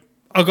head trip?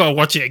 I've got to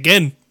watch it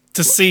again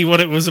to see what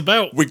it was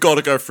about. We got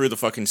to go through the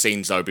fucking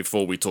scenes though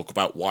before we talk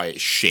about why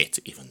it's shit,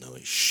 even though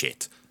it's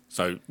shit.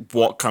 So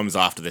what comes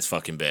after this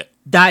fucking bit?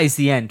 That is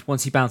the end.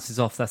 Once he bounces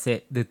off, that's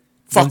it.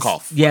 Fuck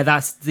off. Yeah,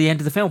 that's the end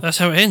of the film. That's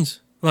how it ends.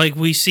 Like,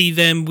 we see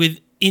them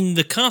within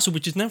the castle,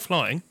 which is now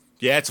flying.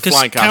 Yeah, it's a Because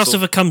flying castle.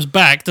 Calcifer comes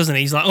back, doesn't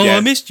he? He's like, oh, Yeah. I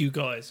missed you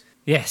guys.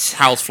 Yes.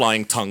 Howl's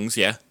flying tongues,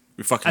 yeah.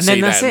 We fucking And see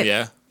then that's them, it.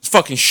 yeah. It's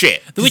fucking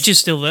shit. The witch is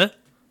still there,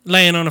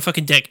 laying on a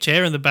fucking deck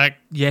chair in the back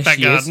Yes, back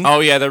she is. garden. Oh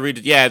yeah,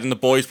 then the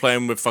boys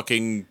playing with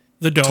fucking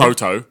The dog.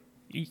 Toto.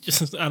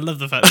 I love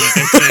the fact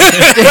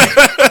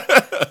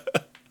that you go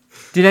to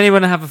Did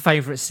anyone have a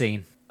favourite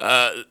scene?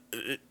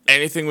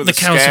 Anything with The a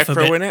Calcifer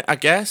scarecrow bit. in it, I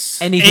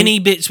guess. any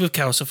bits with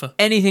Calcifer.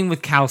 Anything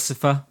with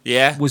Calcifer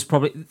Yeah. was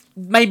probably...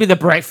 Maybe the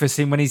breakfast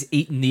scene when he's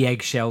eating the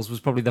eggshells was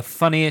probably the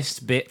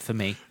funniest bit for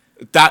me.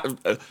 That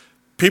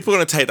people are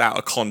going to take that out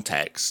of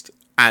context,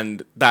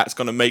 and that's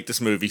going to make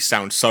this movie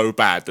sound so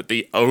bad that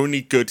the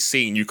only good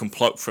scene you can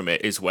pluck from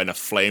it is when a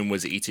flame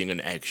was eating an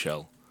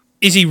eggshell.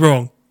 Is he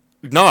wrong?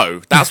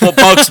 No, that's what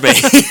bugs me.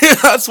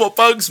 That's what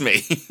bugs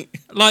me.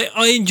 Like,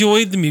 I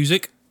enjoyed the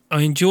music.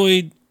 I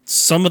enjoyed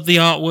some of the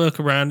artwork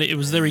around it. It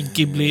was very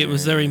Ghibli. It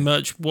was very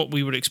much what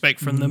we would expect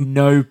from them.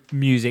 No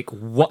music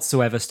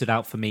whatsoever stood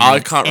out for me. I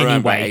in can't any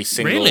remember way. a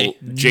single Really?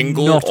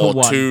 jingle Not a or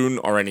one. tune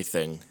or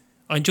anything.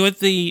 I enjoyed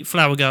the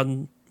Flower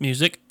Garden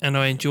music, and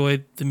I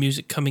enjoyed the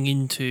music coming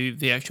into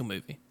the actual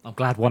movie. I'm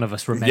glad one of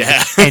us remembers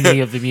Yeah. any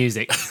of the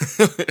music.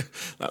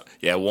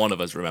 Yeah, one of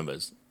us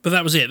remembers. But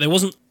that was it. There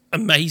wasn't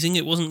amazing.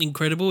 It wasn't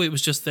incredible. It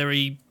was just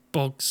very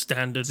bog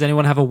standard. Does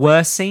anyone have a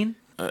worse scene?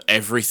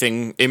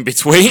 Everything in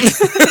between.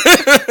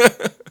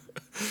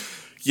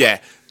 Yeah,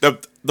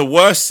 the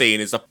worst scene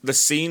is the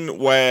scene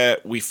where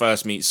we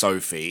first meet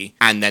Sophie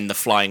and then the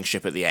flying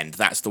ship at the end.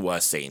 That's the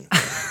worst scene.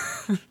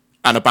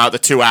 And about the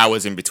 2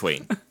 hours in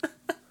between.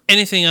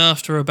 Anything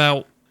after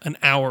about an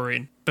hour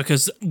in,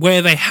 because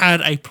where they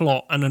had a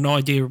plot and an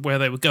idea of where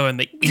they were going,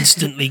 they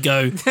instantly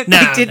go,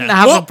 nah, They didn't nah.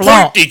 have What a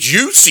plot. point did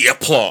you see a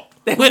plot?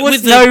 There With- was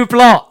with the- no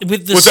plot.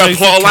 With the Was there a Sophie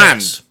plot of curse,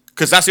 land?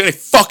 Because that's the only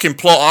fucking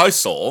plot I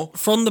saw.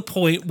 from the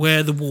point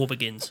where the war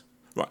begins.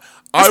 Right.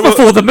 That's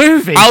before the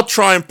movie. I'll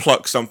try and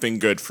pluck something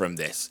good from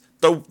this.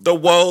 The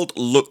world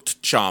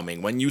looked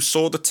charming. When you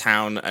saw the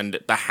town and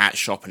the hat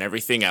shop and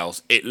everything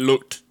else, it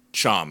looked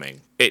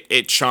charming.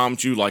 It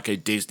charmed you like a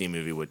Disney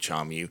movie would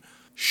charm you.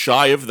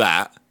 Shy of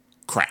that,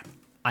 crap.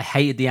 I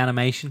hated the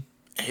animation.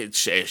 It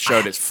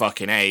showed its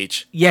fucking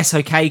age. Yes,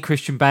 okay,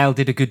 Christian Bale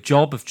did a good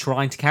job of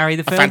trying to carry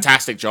the A film.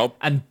 fantastic job.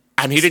 And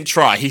And he didn't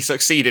try. He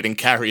succeeded in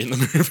carrying the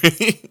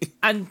movie.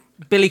 and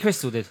Billy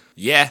Crystal did.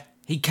 Yeah.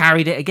 He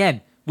carried it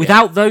again.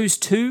 Without those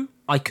two,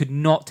 I could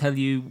not tell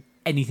you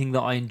anything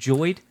that I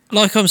enjoyed.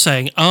 Like I'm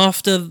saying,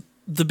 after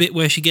the bit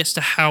where she gets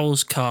to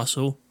Howl's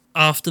castle,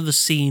 after the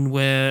scene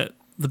where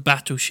the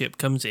battleship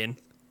comes in,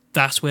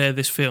 that's where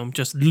this film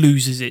just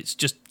loses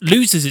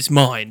its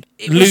mind.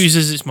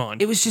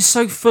 It was just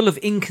so full of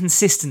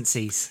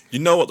inconsistencies. You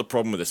know what the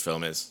problem with this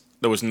film is?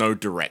 There was no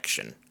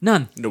direction.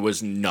 None. There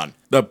was none.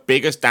 The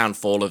biggest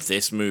downfall of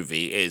this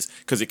movie is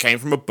because it came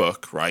from a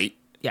book, right?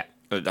 Yeah.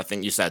 I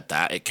think you said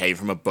that. It came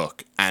from a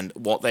book. And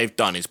what they've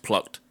done is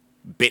plucked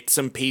bits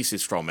and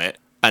pieces from it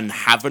and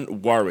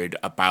haven't worried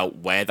about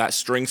where that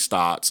string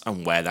starts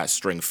and where that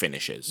string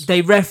finishes.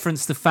 They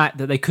referenced the fact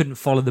that they couldn't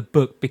follow the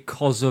book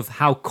because of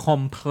how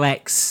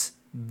complex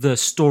the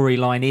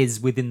storyline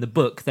is within the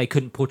book. They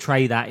couldn't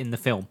portray that in the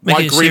film.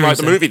 Why greenlight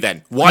the movie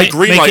then? Why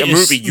greenlight a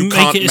movie you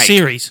can't make? Make it a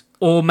series.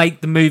 Or make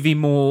the movie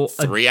more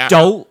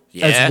adult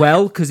as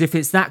well, because if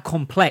it's that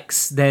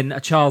complex, then a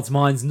child's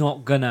mind's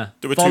not gonna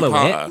follow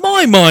it.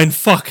 My mind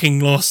fucking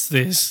lost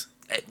this.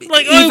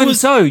 Like, even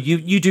so,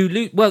 you do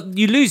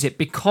you lose it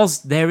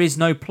because there is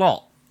no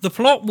plot. The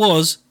plot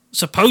was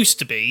supposed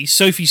to be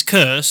Sophie's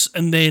curse,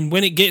 and then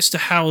when it gets to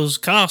Howl's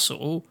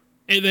castle,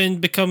 it then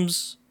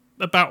becomes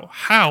about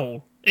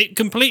Howl. It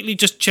completely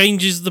just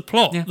changes the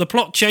plot. Yeah. The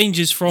plot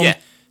changes from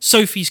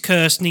Sophie's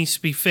curse needs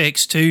to be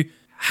fixed to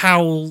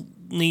Howl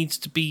needs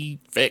to be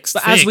fixed.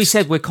 But as we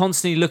said, we're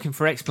constantly looking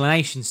for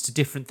explanations to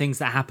different things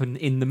that happen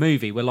in the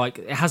movie. We're like,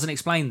 it hasn't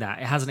explained that,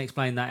 it hasn't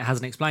explained that, it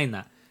hasn't explained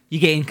that. You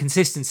get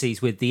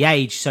inconsistencies with the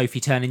age, Sophie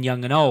turning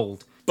young and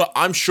old. But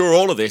I'm sure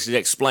all of this is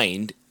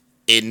explained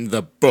in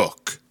the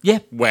book. Yeah.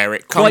 Where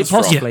it comes from.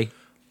 Quite possibly. Yeah.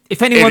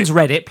 If anyone's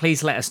read it,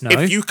 please let us know.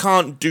 If you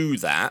can't do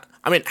that...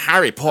 I mean,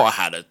 Harry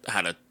Potter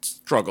had a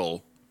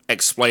struggle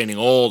explaining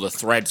all the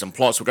threads and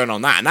plots were going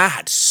on that, and that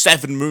had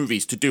 7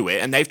 movies to do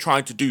it, and they've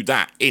tried to do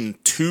that in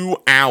 2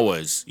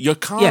 hours. You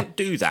can't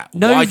do that.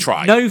 Why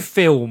try? No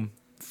film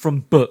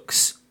from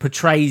books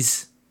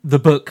portrays the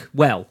book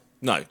well.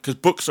 No, because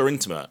books are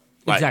intimate.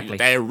 Exactly.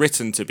 They're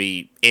written to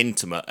be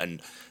intimate,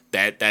 and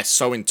they're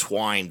so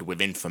entwined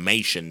with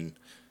information,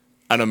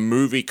 and a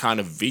movie kind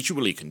of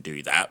visually can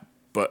do that,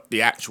 but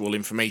the actual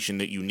information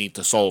that you need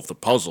to solve the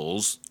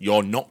puzzles,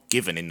 you're not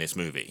given in this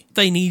movie.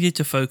 They needed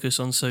to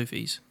focus on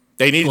Sophie's.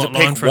 They needed to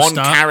pick one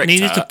character.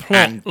 Needed to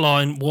plot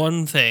line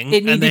one thing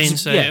and then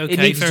say,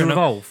 okay, fair enough.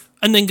 Evolve.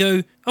 And then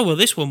go, oh, well,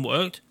 this one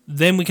worked.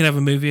 Then we can have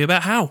a movie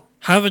about Howl.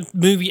 Have a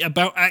movie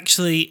about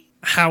actually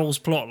Howl's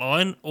plot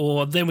line,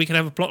 or then we can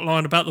have a plot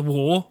line about the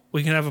war.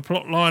 We can have a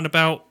plot line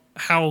about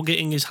Howl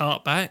getting his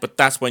heart back. But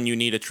that's when you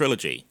need a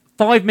trilogy.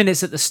 5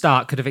 minutes at the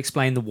start could have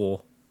explained the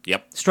war.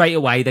 Yep. Straight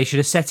away, they should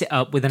have set it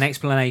up with an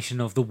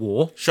explanation of the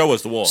war. Show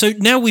us the war. So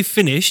now we've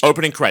finished.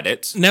 Opening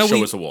credits,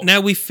 show us the war.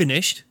 Now we've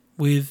finished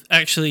with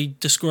actually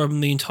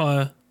describing the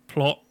entire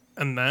plot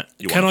and that.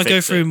 Can I go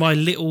through my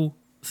little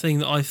thing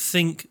that I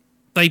think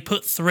they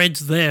put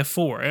threads there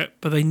for it,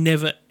 but they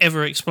never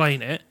ever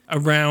explain it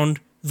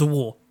around the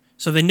war.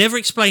 So they never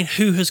explain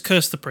who has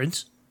cursed the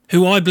prince,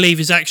 who I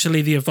believe is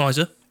actually the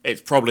advisor.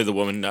 It's probably the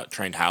woman that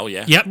trained Howl,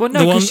 yeah. Yep. Well,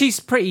 no, because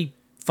she's pretty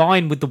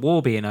fine with the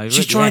war being over.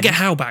 She's trying to get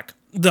Howl back.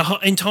 The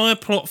entire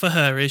plot for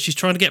her is she's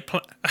trying to get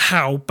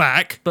Howl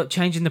back. But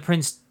changing the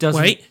prince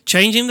doesn't... Wait,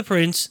 changing the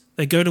prince,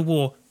 they go to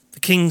war. The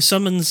king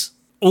summons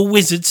all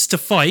wizards to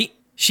fight.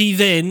 She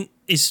then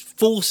is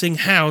forcing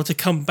Howl to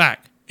come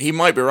back. He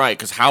might be right,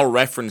 because Howl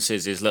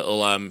references his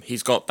little...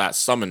 he's got that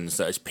summons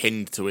that is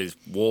pinned to his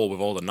wall with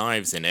all the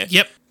knives in it.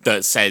 Yep.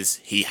 That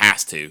says he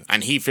has to.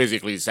 And he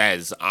physically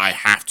says, I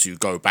have to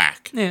go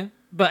back. Yeah,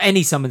 but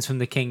any summons from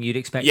the king you'd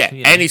expect... Yeah,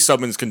 any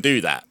summons can do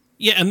that.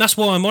 Yeah, and that's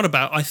what I'm on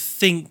about. I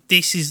think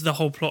this is the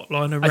whole plot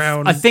line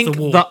around I think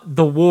the war.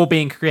 The war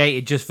being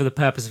created just for the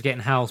purpose of getting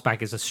Howl's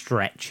back is a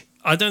stretch.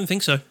 I don't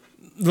think so.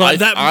 Like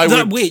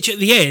that witch at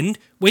the end,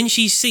 when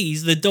she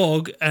sees the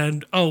dog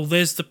and, oh,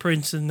 there's the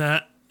prince and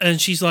that, and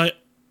she's like,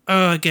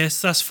 oh, I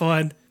guess that's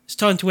fine. It's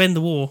time to end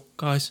the war,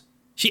 guys.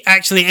 She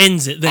actually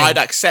ends it then. I'd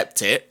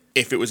accept it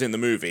if it was in the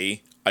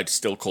movie. I'd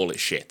still call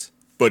it shit.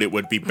 But it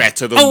would be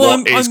better than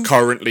what is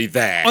currently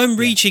there. I'm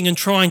reaching and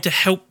trying to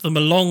help them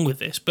along with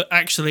this, but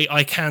actually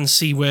I can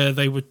see where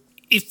they would...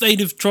 If they'd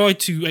have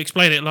tried to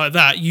explain it like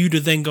that, you'd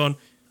have then gone,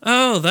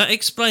 oh, that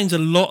explains a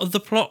lot of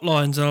the plot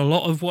lines and a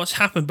lot of what's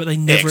happened, but they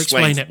never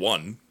explain it.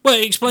 One. Well,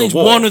 it explains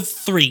one of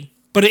 3,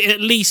 but it at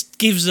least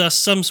gives us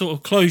some sort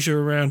of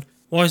closure around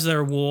why is there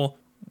a war,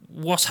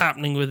 what's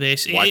happening with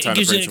this. Why turn a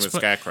prince into a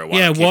scarecrow?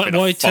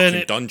 Why turn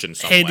it dungeon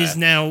somewhere? Head is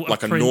now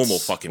like a prince, normal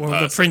fucking person.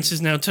 Or the prince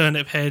is now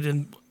turnip head,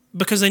 and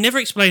because they never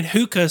explain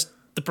who cursed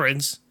the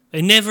prince,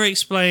 they never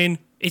explain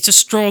it's a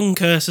strong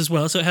curse as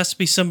well, so it has to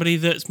be somebody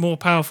that's more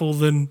powerful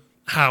than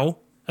Howl.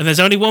 And there's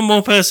only one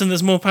more person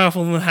that's more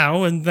powerful than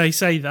Howl, and they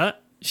say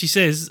that. She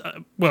says,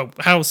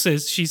 Howl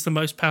says she's the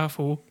most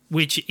powerful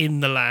witch in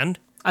the land.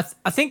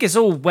 I think it's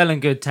all well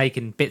and good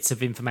taking bits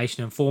of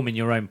information and forming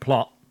your own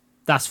plot.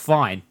 That's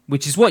fine,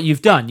 which is what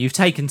you've done. You've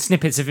taken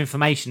snippets of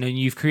information and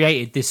you've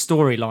created this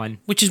storyline.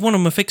 Which is one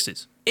of my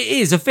fixes. It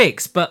is a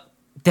fix, but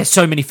there's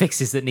so many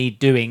fixes that need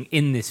doing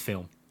in this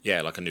film.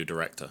 Yeah, like a new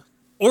director.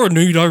 Or a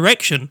new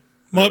direction.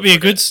 Might be a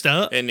good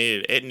start.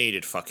 It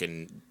needed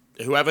fucking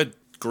whoever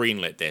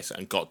greenlit this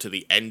and got to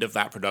the end of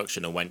that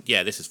production and went,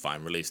 yeah, this is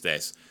fine, release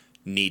this,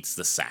 needs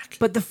the sack.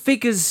 But the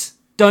figures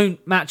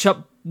don't match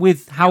up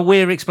with how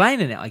we're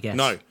explaining it, I guess.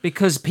 No.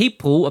 Because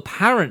people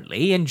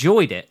apparently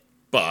enjoyed it.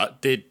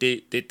 But did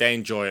they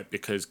enjoy it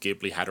because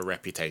Ghibli had a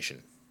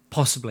reputation?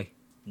 Possibly.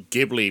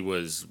 Ghibli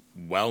was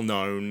well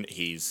known.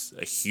 He's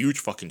a huge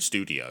fucking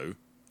studio.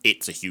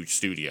 It's a huge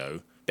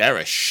studio. There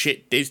are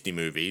shit Disney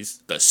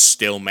movies that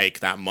still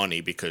make that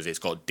money because it's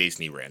got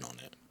Disney written on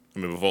it. I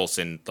mean, we've all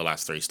seen the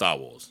last 3 Star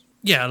Wars.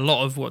 Yeah, a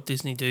lot of what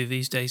Disney do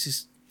these days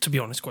is, to be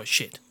honest, quite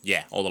shit.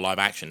 Yeah, all the live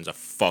actions are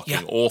fucking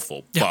Yeah.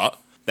 awful, Yeah.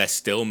 but they're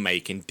still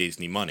making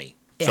Disney money.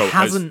 It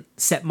hasn't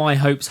set my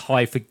hopes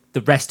high for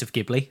the rest of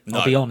Ghibli,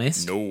 I'll be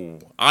honest. No.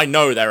 I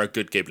know there are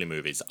good Ghibli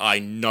movies. I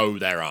know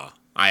there are.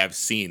 I have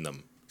seen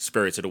them.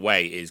 Spirited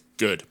Away is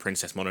good.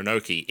 Princess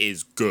Mononoke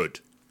is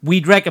good.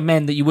 We'd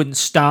recommend that you wouldn't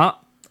start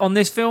on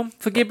this film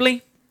for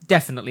Ghibli.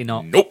 Definitely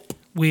not. Nope.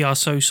 We are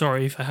so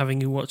sorry for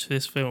having you watch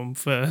this film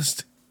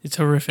first. It's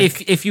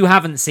horrific. If you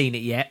haven't seen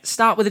it yet,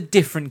 start with a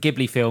different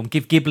Ghibli film.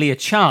 Give Ghibli a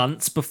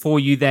chance before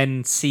you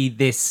then see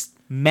this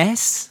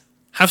mess.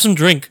 Have some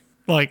drink.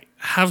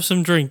 Have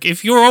some drink.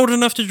 If you're old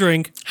enough to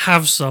drink,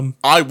 have some.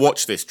 I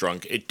watched this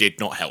drunk. It did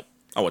not help.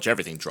 I watch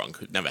everything drunk.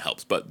 It never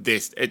helps. But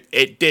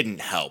it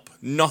didn't help.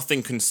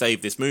 Nothing can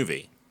save this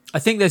movie. I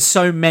think there's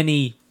so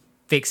many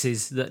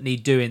fixes that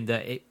need doing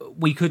that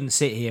we couldn't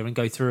sit here and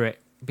go through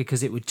it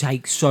because it would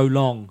take so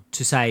long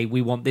to say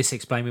we want this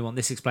explained, we want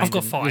this explained, I've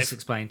got and 5. this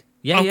explained.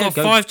 Yeah, I've yeah, got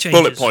go. 5 changes.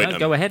 Bullet point No, them.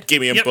 go ahead.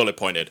 Give me them Yep. bullet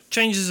pointed.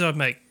 Changes I'd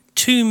make.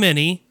 Too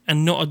many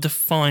and not a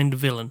defined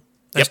villain.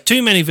 There's Yep.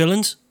 too many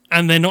villains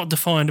and they're not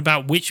defined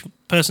about which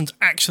person's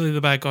actually the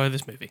bad guy of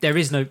this movie. There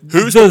is no.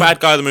 Who's the bad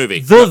guy of the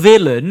movie? The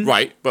villain.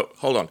 Right, but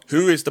hold on.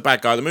 Who is the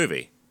bad guy of the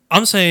movie?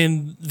 I'm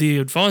saying the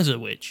advisor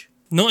witch.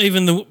 Not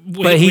even the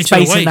But he's witch of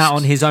the basing that waste.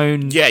 on his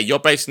own. Yeah, you're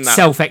basing that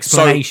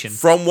Self-explanation. So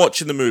from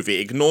watching the movie,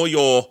 ignore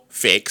your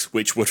fix,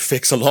 which would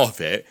fix a lot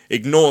of it.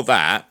 Ignore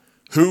that.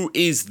 Who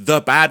is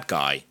the bad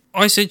guy?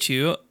 I said to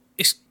you,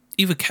 it's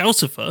either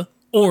Calcifer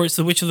or it's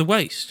the Witch of the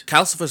Waste.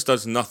 Calcifer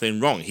does nothing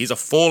wrong. He's a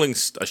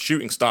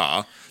shooting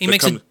star. He that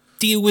makes a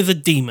deal with a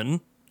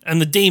demon, and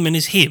the demon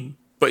is him.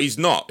 But he's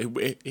not. He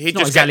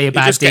Not just exactly a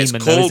bad he just gets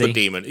demon, though, called is a he?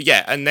 demon.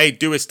 Yeah, and they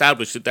do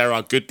establish that there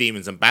are good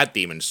demons and bad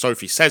demons.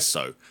 Sophie says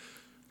so.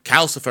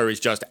 Calcifer is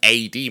just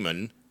a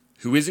demon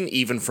who isn't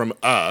even from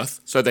Earth,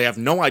 so they have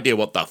no idea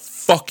what the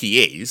fuck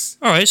he is.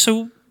 All right,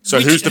 so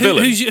who's the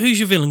villain? Who's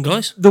your villain,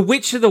 guys? The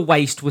Witch of the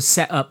Waste was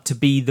set up to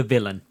be the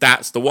villain.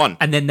 That's the one.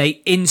 And then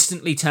they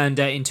instantly turned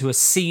her into a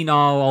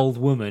senile old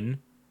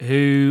woman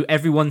who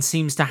everyone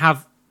seems to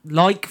have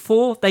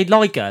they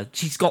like her.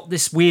 She's got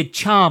this weird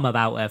charm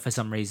about her for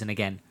some reason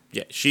again.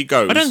 Yeah, she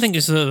goes. I don't think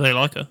it's that they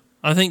like her.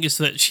 I think it's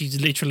that she's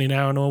literally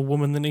now an old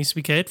woman that needs to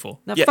be cared for.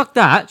 Now, Yeah. fuck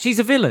that. She's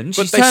a villain.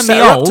 But She's they turned set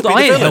me her up to old. be the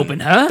I ain't villain. helping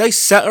her. They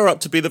set her up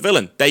to be the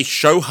villain. They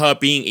show her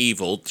being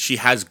evil. She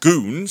has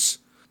goons.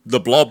 The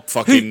blob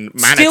fucking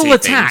Who manatee still things.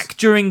 attack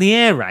during the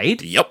air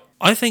raid. Yep.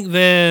 I think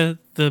they're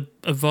the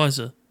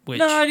advisor witch.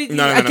 No, no, again,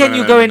 no, you're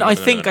no, going, no, I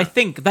no, think, no. I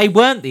think. They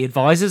weren't the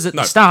advisors at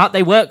No. the start.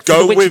 They worked for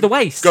the Witch of the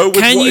Waste. Go with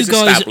Can what you is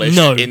guys established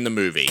know? in the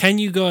movie. Can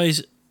you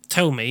guys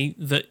tell me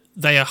that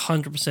they are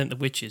 100% the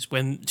witches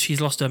when she's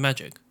lost her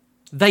magic?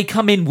 They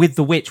come in with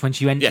the witch when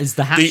she enters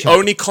the hat the shop.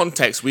 only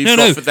context we've No,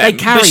 got no, for they them...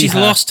 carry But she's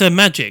her. lost her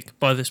magic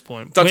by this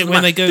point. Doesn't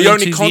When they matter. go The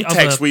only into context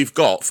the other... we've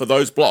got for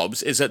those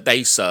blobs is that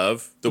they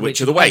serve the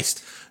Witch of the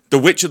Waste. The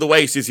Witch of the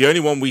Waste is the only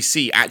one we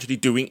see actually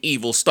doing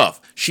evil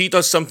stuff. She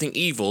does something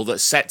evil that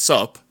sets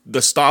up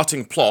the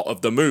starting plot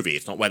of the movie.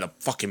 It's not where the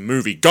fucking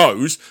movie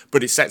goes,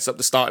 but it sets up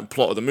the starting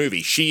plot of the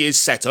movie. She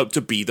is set up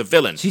to be the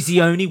villain. She's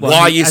the only one.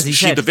 Why who, as is he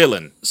she said, the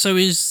villain? So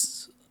is...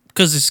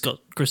 Because it's got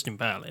Kristen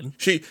Bell in.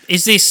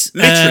 Is this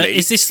Literally-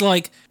 is this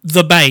like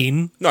the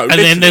Bane? No, and then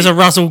literally- there's a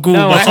Russell Gould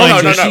No,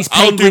 behind no, you. no. She's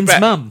Penguin's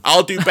mum.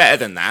 I'll do better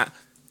than that.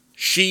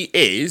 She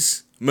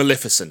is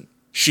Maleficent.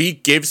 She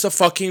gives a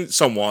fucking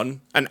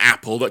someone an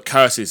apple that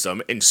curses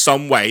them in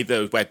some way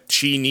where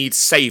she needs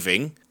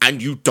saving,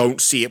 and you don't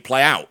see it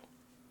play out.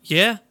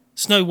 Yeah,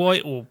 Snow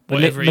White or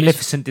whatever.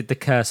 Maleficent did the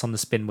curse on the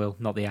spin wheel,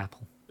 not the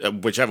apple.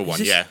 Whichever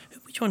one, Is. yeah.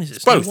 Which one is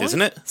it? Both, Snow White?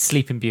 isn't it?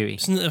 Sleeping Beauty.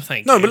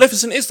 Thank No, you.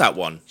 Maleficent is that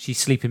one. She's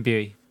Sleeping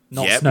Beauty,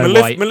 not Yeah, Snow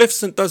White.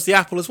 Maleficent does the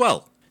apple as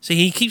well. See,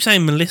 he keeps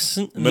saying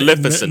Maleficent.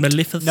 Maleficent.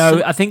 Maleficent.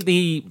 No, I think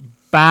the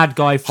bad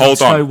guy from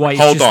Hold on, Snow White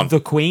hold is just on. the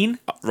Queen.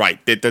 Right,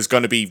 there's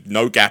going to be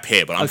no gap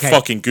here, but I'm Okay.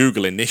 fucking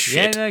Googling this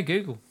shit. Yeah, no,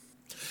 Google.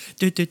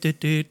 I'm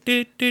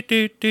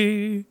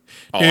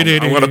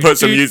I'm going to put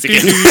some music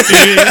in. Do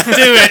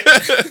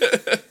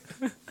it.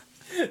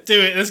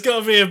 Do it. There's got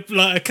to be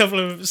a couple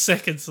of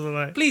seconds of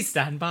like. Please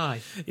stand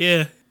by.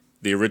 Yeah.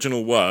 The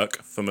original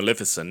work for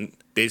Maleficent,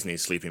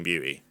 Disney's Sleeping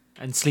Beauty.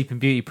 And Sleeping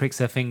Beauty pricks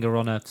her finger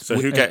on a. So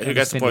who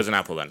gets the poison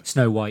apple then?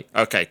 Snow White.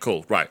 Okay,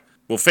 cool. Right.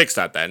 We'll fix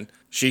that then.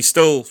 She's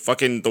still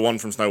fucking the one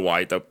from Snow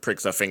White that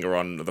pricks her finger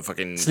on the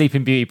fucking...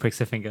 Sleeping Beauty pricks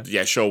her finger.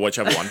 Yeah, sure,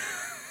 whichever one.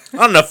 I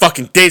don't know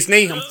fucking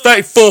Disney. I'm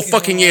 34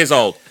 fucking years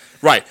old.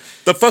 Right.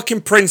 The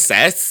fucking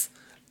princess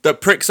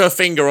that pricks her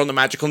finger on the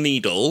magical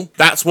needle.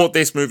 That's what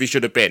this movie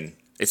should have been.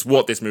 It's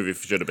what this movie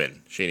should have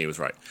been. Sheenie was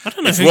right. I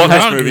don't know it's who what you're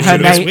this arguing movie with.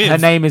 should have been. with. Her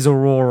name is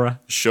Aurora.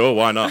 Sure,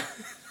 why not?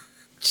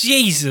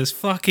 Jesus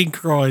fucking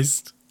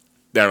Christ.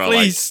 There are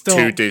Please stop.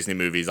 2 Disney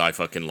movies I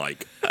fucking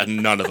like,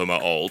 and none of them are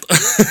old.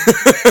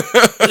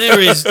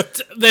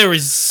 There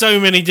is so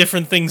many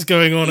different things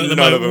going on at the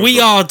None of moment. them We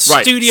are- are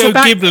Right. Studio So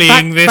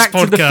Ghibli-ing this back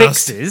to the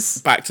podcast. fixes.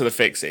 Back to the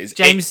fixes.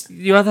 James,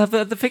 you have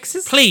the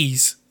fixes?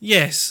 Please,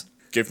 yes.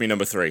 Give me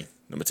number 3.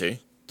 Number 2.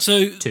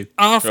 So 2.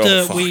 after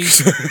Oh,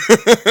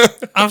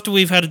 fuck. after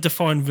we've had a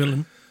defined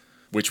villain,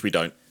 Which we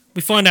don't.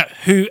 we find out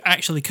who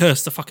actually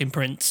cursed the fucking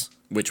prince.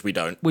 Which we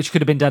don't. Which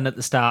could have been done at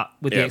the start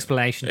with the Yeah.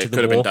 explanation to It the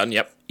could have war. been done,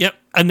 yep. Yep.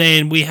 And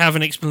then we have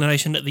an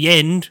explanation at the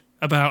end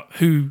about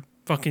who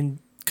fucking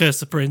cursed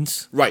the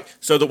prince. Right,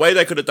 so the way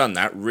they could have done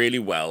that really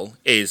well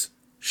is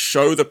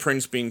show the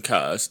prince being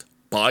cursed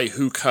by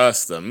who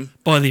cursed them,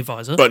 By the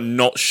advisor. but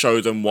not show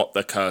them what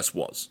the curse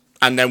was.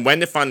 And then when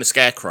they find the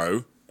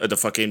scarecrow at the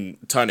fucking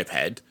turnip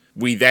head,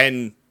 we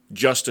then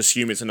just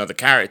assume it's another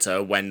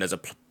character when there's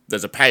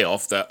a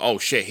payoff that, oh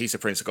shit, he's the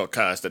prince that got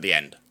cursed at the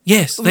end.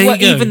 yes, there Well,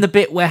 you go. even the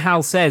bit where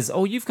Hal says,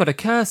 "Oh, you've got a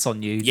curse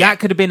on you." Yeah. That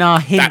could have been our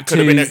hint That could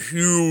to. have been a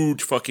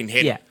huge fucking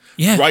hit. Yeah.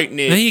 Yeah, Right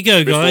near there you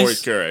go, before guys.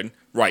 he's curing.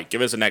 Right,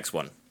 give us the next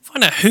one.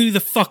 Find out who the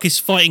fuck is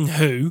fighting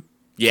who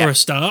Yeah. for a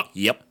start.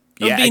 Yep.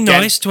 It would be again,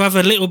 nice to have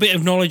a little bit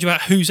of knowledge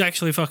about who's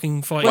actually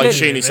fucking fighting. Like who in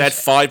Sheenie this. said,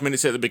 5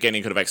 minutes at the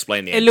beginning could have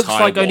explained the It entire looks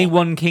like war. only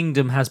one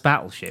kingdom has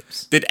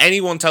battleships. Did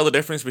anyone tell the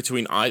difference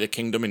between either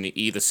kingdom in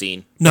either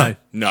scene? No.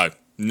 No.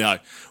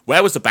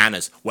 Where was the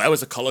banners? Where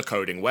was the color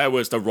coding? Where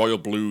was the royal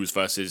blues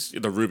versus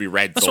the ruby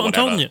reds That's or what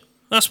I'm whatever? telling you.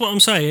 That's what I'm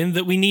saying,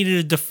 that we needed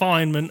a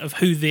definement of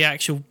who the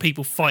actual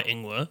people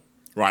fighting were.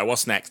 Right,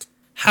 what's next?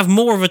 Have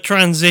more of a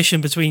transition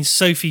between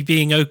Sophie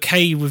being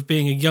okay with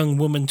being a young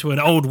woman to an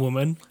old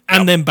woman,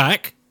 and Yep. then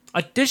back.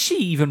 Does she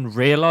even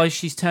realise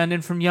she's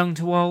turning from young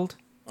to old?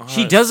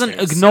 She don't doesn't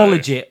think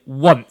acknowledge so. it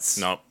once.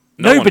 No.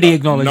 No Nobody one does.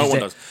 acknowledges No one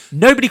it. does.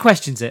 Nobody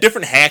questions it.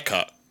 Different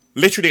haircut.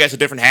 Literally gets a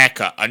different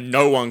haircut, and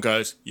no one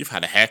goes, "You've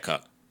had a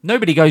haircut."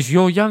 Nobody goes,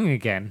 "You're young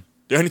again."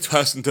 The only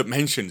person that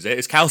mentions it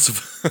is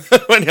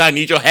Calcifer. When I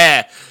need your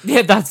hair.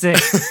 Yeah, that's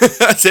it.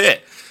 That's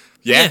it.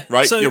 Yeah,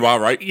 right. so- you are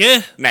right.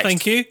 Yeah, Next.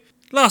 thank you.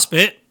 Last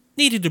bit.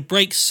 Needed to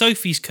break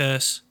Sophie's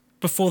curse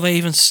before they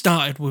even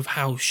started with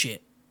Howl's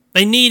shit.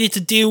 They needed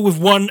to deal with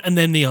one and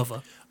then the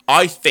other.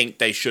 I think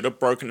they should have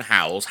broken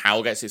Howl's.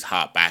 Howl gets his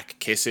heart back,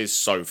 kisses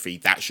Sophie.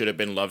 That should have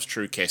been Love's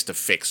true kiss to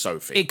fix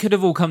Sophie. It could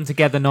have all come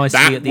together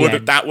nicely at the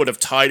end. That would have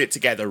tied it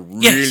together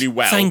Yes, really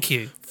well. thank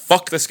you.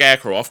 Fuck the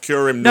scarecrow off,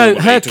 cure him No,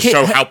 normally her to ki-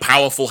 show her- how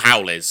powerful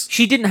Howl is.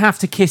 She didn't have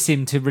to kiss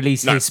him to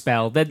release No. his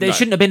spell. There No.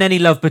 shouldn't have been any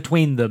love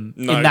between them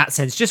No. in that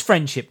sense. Just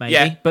friendship, maybe,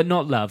 Yeah. but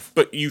not love.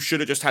 But you should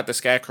have just had the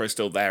scarecrow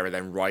still there, and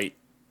then right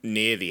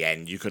near the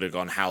end, you could have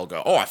gone Howl,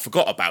 go, "Oh, I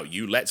forgot about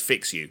you. Let's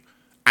fix you,"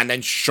 and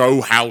then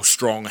show how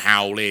strong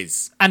Howl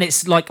is. And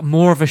it's like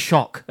more of a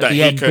shock at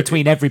the end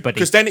between everybody.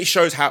 Because then it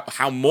shows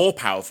how more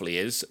powerful he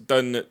is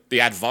than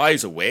the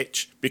advisor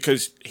witch,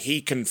 because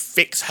he can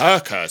fix her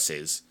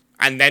curses.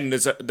 And then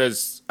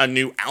there's a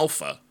new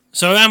alpha.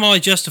 So am I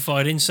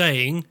justified in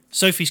saying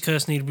Sophie's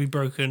curse needed to be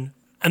broken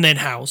and then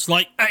Howl's?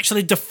 Like,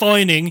 actually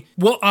defining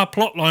what our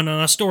plot line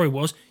and our story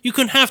was. You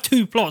can have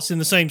two plots in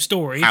the same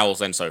story. Howl's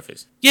and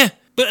Sophie's. Yeah,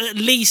 but at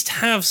least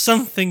have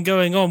something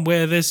going on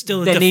where there's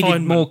still a There needed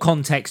definement. more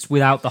context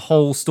without the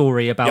whole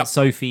story about Yep.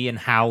 Sophie and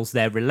Howl's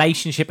their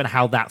relationship and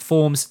how that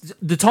forms.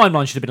 The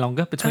timeline should have been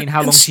longer between how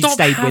And long she stop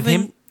stayed with having-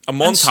 him. A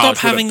and montage stop would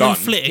have having them done.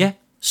 flitting. Yeah.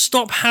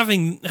 Stop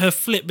having her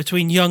flip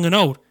between young and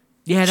old.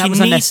 Yeah, that she was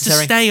needs unnecessary.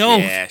 to stay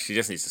old. Yeah, she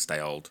just needs to stay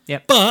old.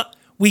 But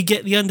we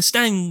get the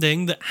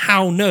understanding that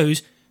Howl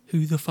knows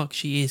who the fuck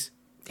she is.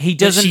 He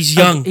doesn't. she's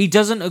young. He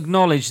doesn't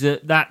acknowledge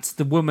that that's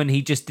the woman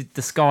he just did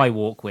the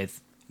skywalk with.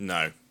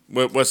 No.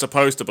 We're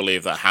supposed to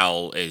believe that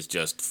Howl is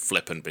just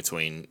flippant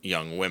between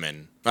young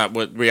women.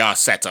 We are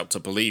set up to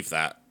believe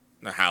that.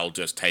 Howl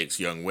just takes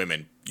young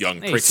women, young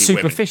It's pretty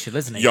superficial, women.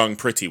 isn't it? Young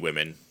pretty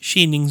women.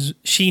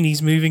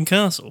 Sheenie's moving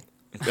castle.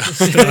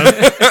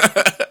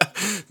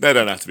 They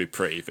don't have to be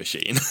pretty for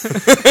Sheen.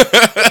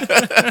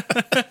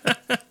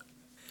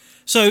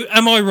 So,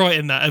 am I right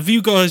in that? Have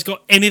you guys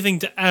got anything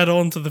to add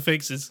on to the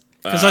fixes?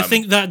 Because I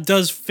think that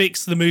does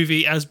fix the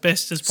movie as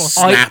best as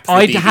possible. Snap the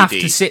I'd DVD. have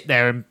to sit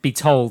there and be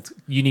told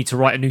you need to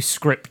write a new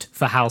script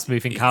for House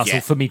Moving Castle Yeah.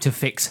 for me to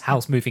fix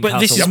House Moving But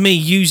Castle. this is me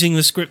using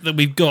the script that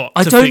we've got.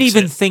 I to don't fix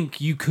even it. think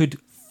you could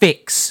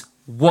fix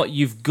what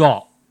you've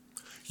got.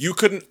 You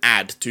couldn't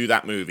add to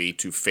that movie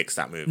to fix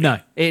that movie. No,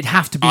 it'd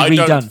have to be I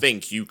redone. don't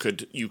think you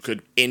could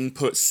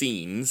input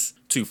scenes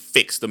to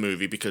fix the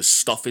movie because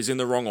stuff is in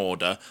the wrong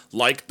order,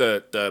 like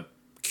the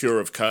Cure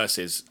of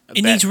Curses.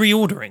 It needs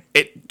reordering.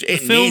 The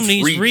film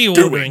needs redoing.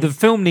 reordering. The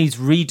film needs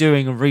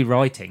redoing and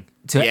rewriting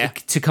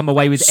to come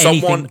away with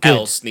anything Someone good.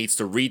 else needs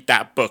to read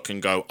that book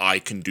and go, I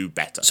can do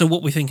better. So,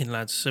 what we thinking,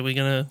 lads? So, we're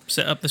going to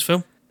set up this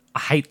film? I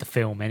hate the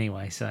film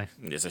anyway, so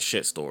It's a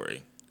shit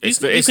story. You It's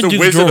can the do the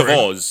Wizard of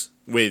drawing. Oz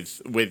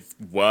with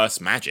worse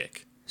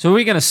magic.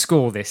 we're going to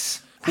score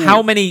this.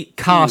 How many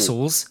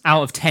castles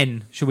out of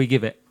 10 should we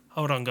give it?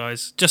 Hold on,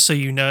 guys. Just so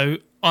you know,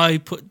 I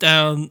put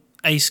down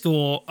a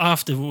score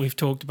after we've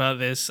talked about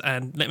this,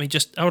 and let me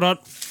just... Hold on.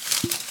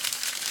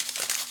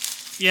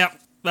 Yeah,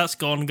 that's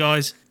gone,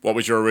 guys. What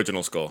was your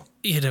original score?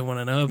 You don't want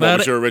to know What about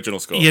was it. your original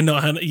score?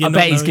 I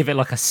bet he's give it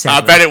like a 7.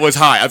 I bet it was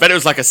high. I bet it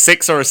was like a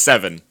 6 or a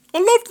 7. I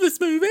loved this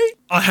movie.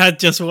 I had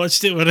just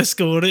watched it when I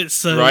scored it,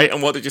 so... Right,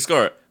 and what did you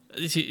score it?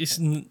 It's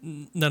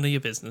none of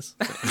your business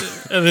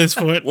at this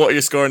point. What are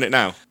you scoring it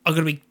now? I'm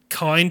going to be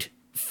kind.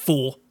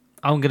 4.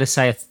 I'm going to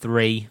say a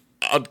 3.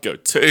 I'd go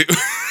 2.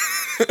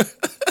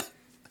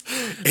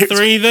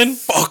 3 then?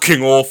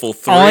 Fucking awful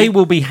 3. I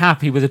will be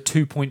happy with a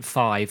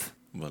 2.5.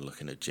 We're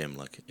looking at Jim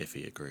like if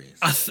he agrees.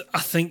 I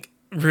think,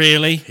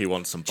 really? He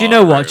wants some. Do you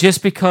know what?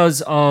 Just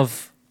because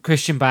of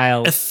Christian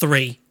Bale A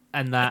 3.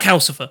 and that...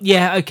 Calcifer.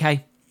 Yeah,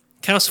 okay.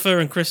 Calcifer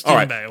and Christian All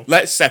right, Bale.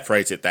 let's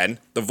separate it then.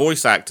 The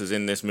voice actors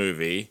in this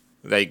movie,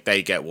 they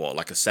get what,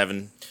 like a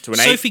 7 to an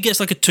 8? Sophie gets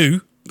like a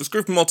 2. Let's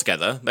group them all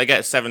together. They get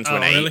a 7 to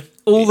an 8. Really?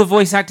 All the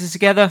voice actors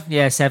together?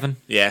 Yeah, 7.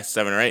 Yeah,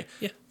 7 or 8.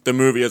 Yeah. The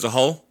movie as a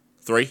whole,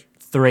 3.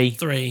 3.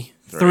 3.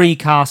 3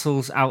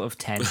 castles out of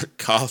 10.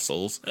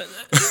 Castles.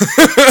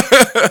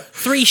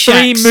 3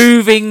 shacks. 3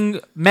 moving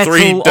metal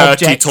 3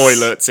 dirty objects.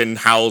 toilets in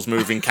Howl's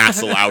Moving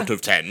Castle out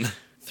of 10.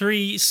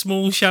 3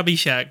 small shabby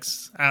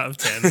shacks out of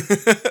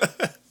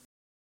 10.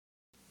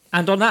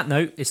 And on that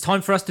note, it's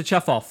time for us to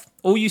chuff off.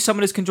 All you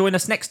summoners can join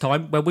us next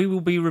time, where we will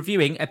be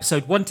reviewing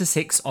episode 1 to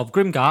 6 of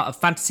Grimgar of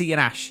Fantasy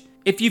and Ash.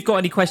 If you've got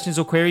any questions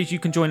or queries, you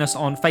can join us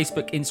on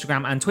Facebook,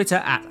 Instagram and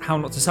Twitter at How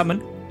Not to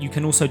Summon. You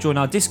can also join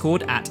our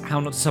Discord at How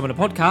Not to Summon a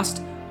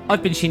Podcast.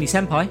 I've been Shinny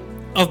Senpai.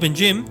 I've been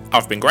Jim.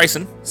 I've been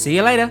Grayson. See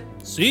you later.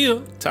 See ya.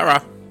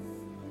 Ta-ra.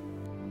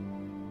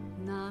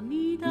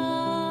 涙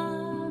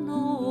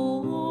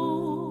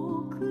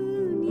の奥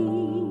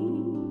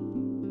に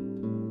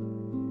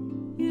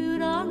揺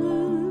らぐ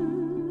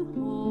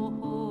微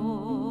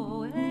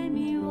笑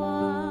み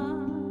は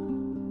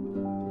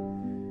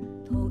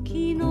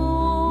時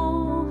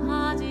の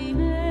初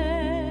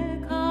め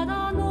か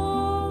ら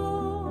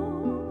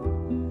の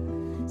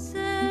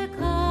世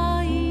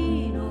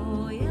界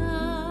の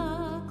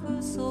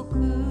約束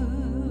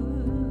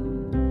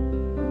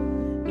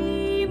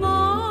今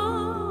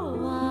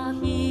は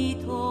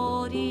一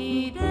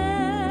人で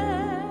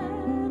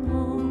も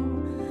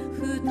二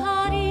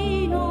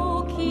人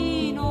の昨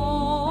日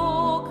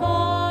か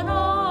ら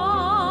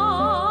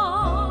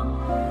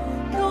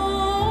今日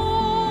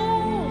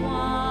は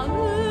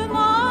生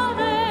ま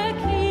れ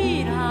き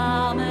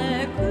ら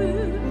めく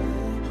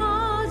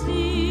初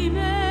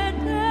めて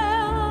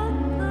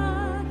会っ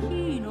た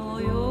日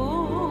のよ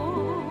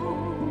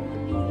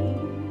うに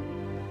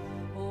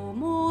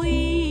思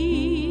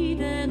い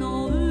出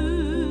の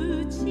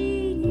うち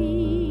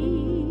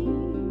に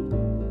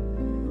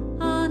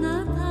あ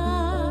なた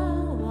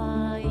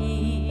は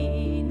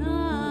い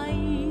ない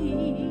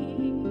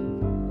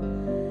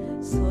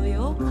そ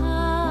よ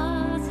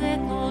風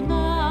と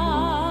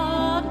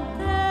なっ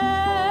て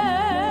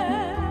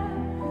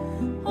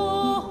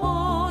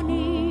頬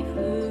に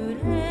触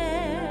れ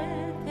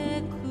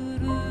てく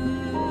る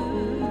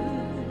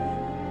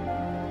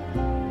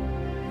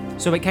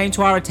So it came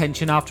to our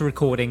attention after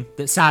recording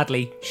that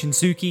sadly,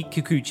 Shinsuke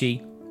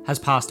Kikuchi has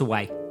passed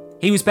away.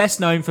 He was best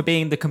known for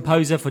being the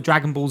composer for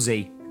Dragon Ball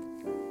Z.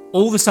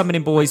 All the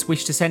Summoning Boys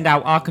wish to send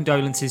out our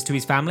condolences to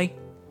his family.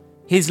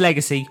 His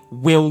legacy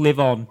will live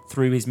on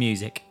through his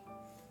music.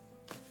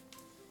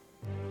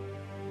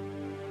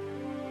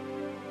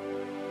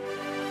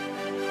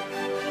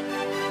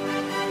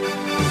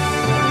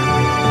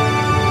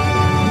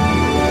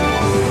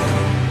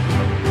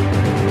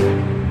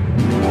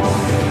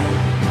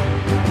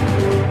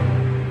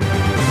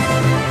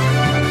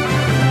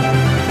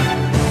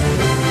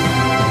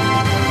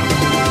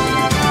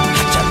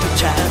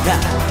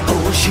「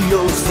押し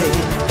寄せて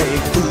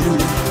くる」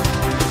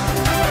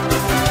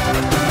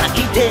「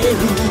泣いてる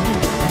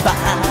場合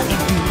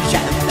じゃ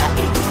ない」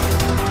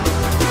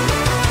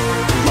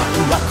「ワク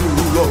ワク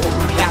を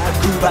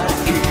100倍に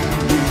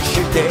し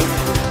て」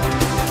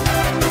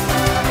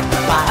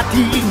「パーティ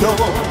ーの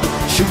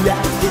主役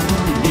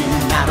に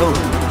なろう」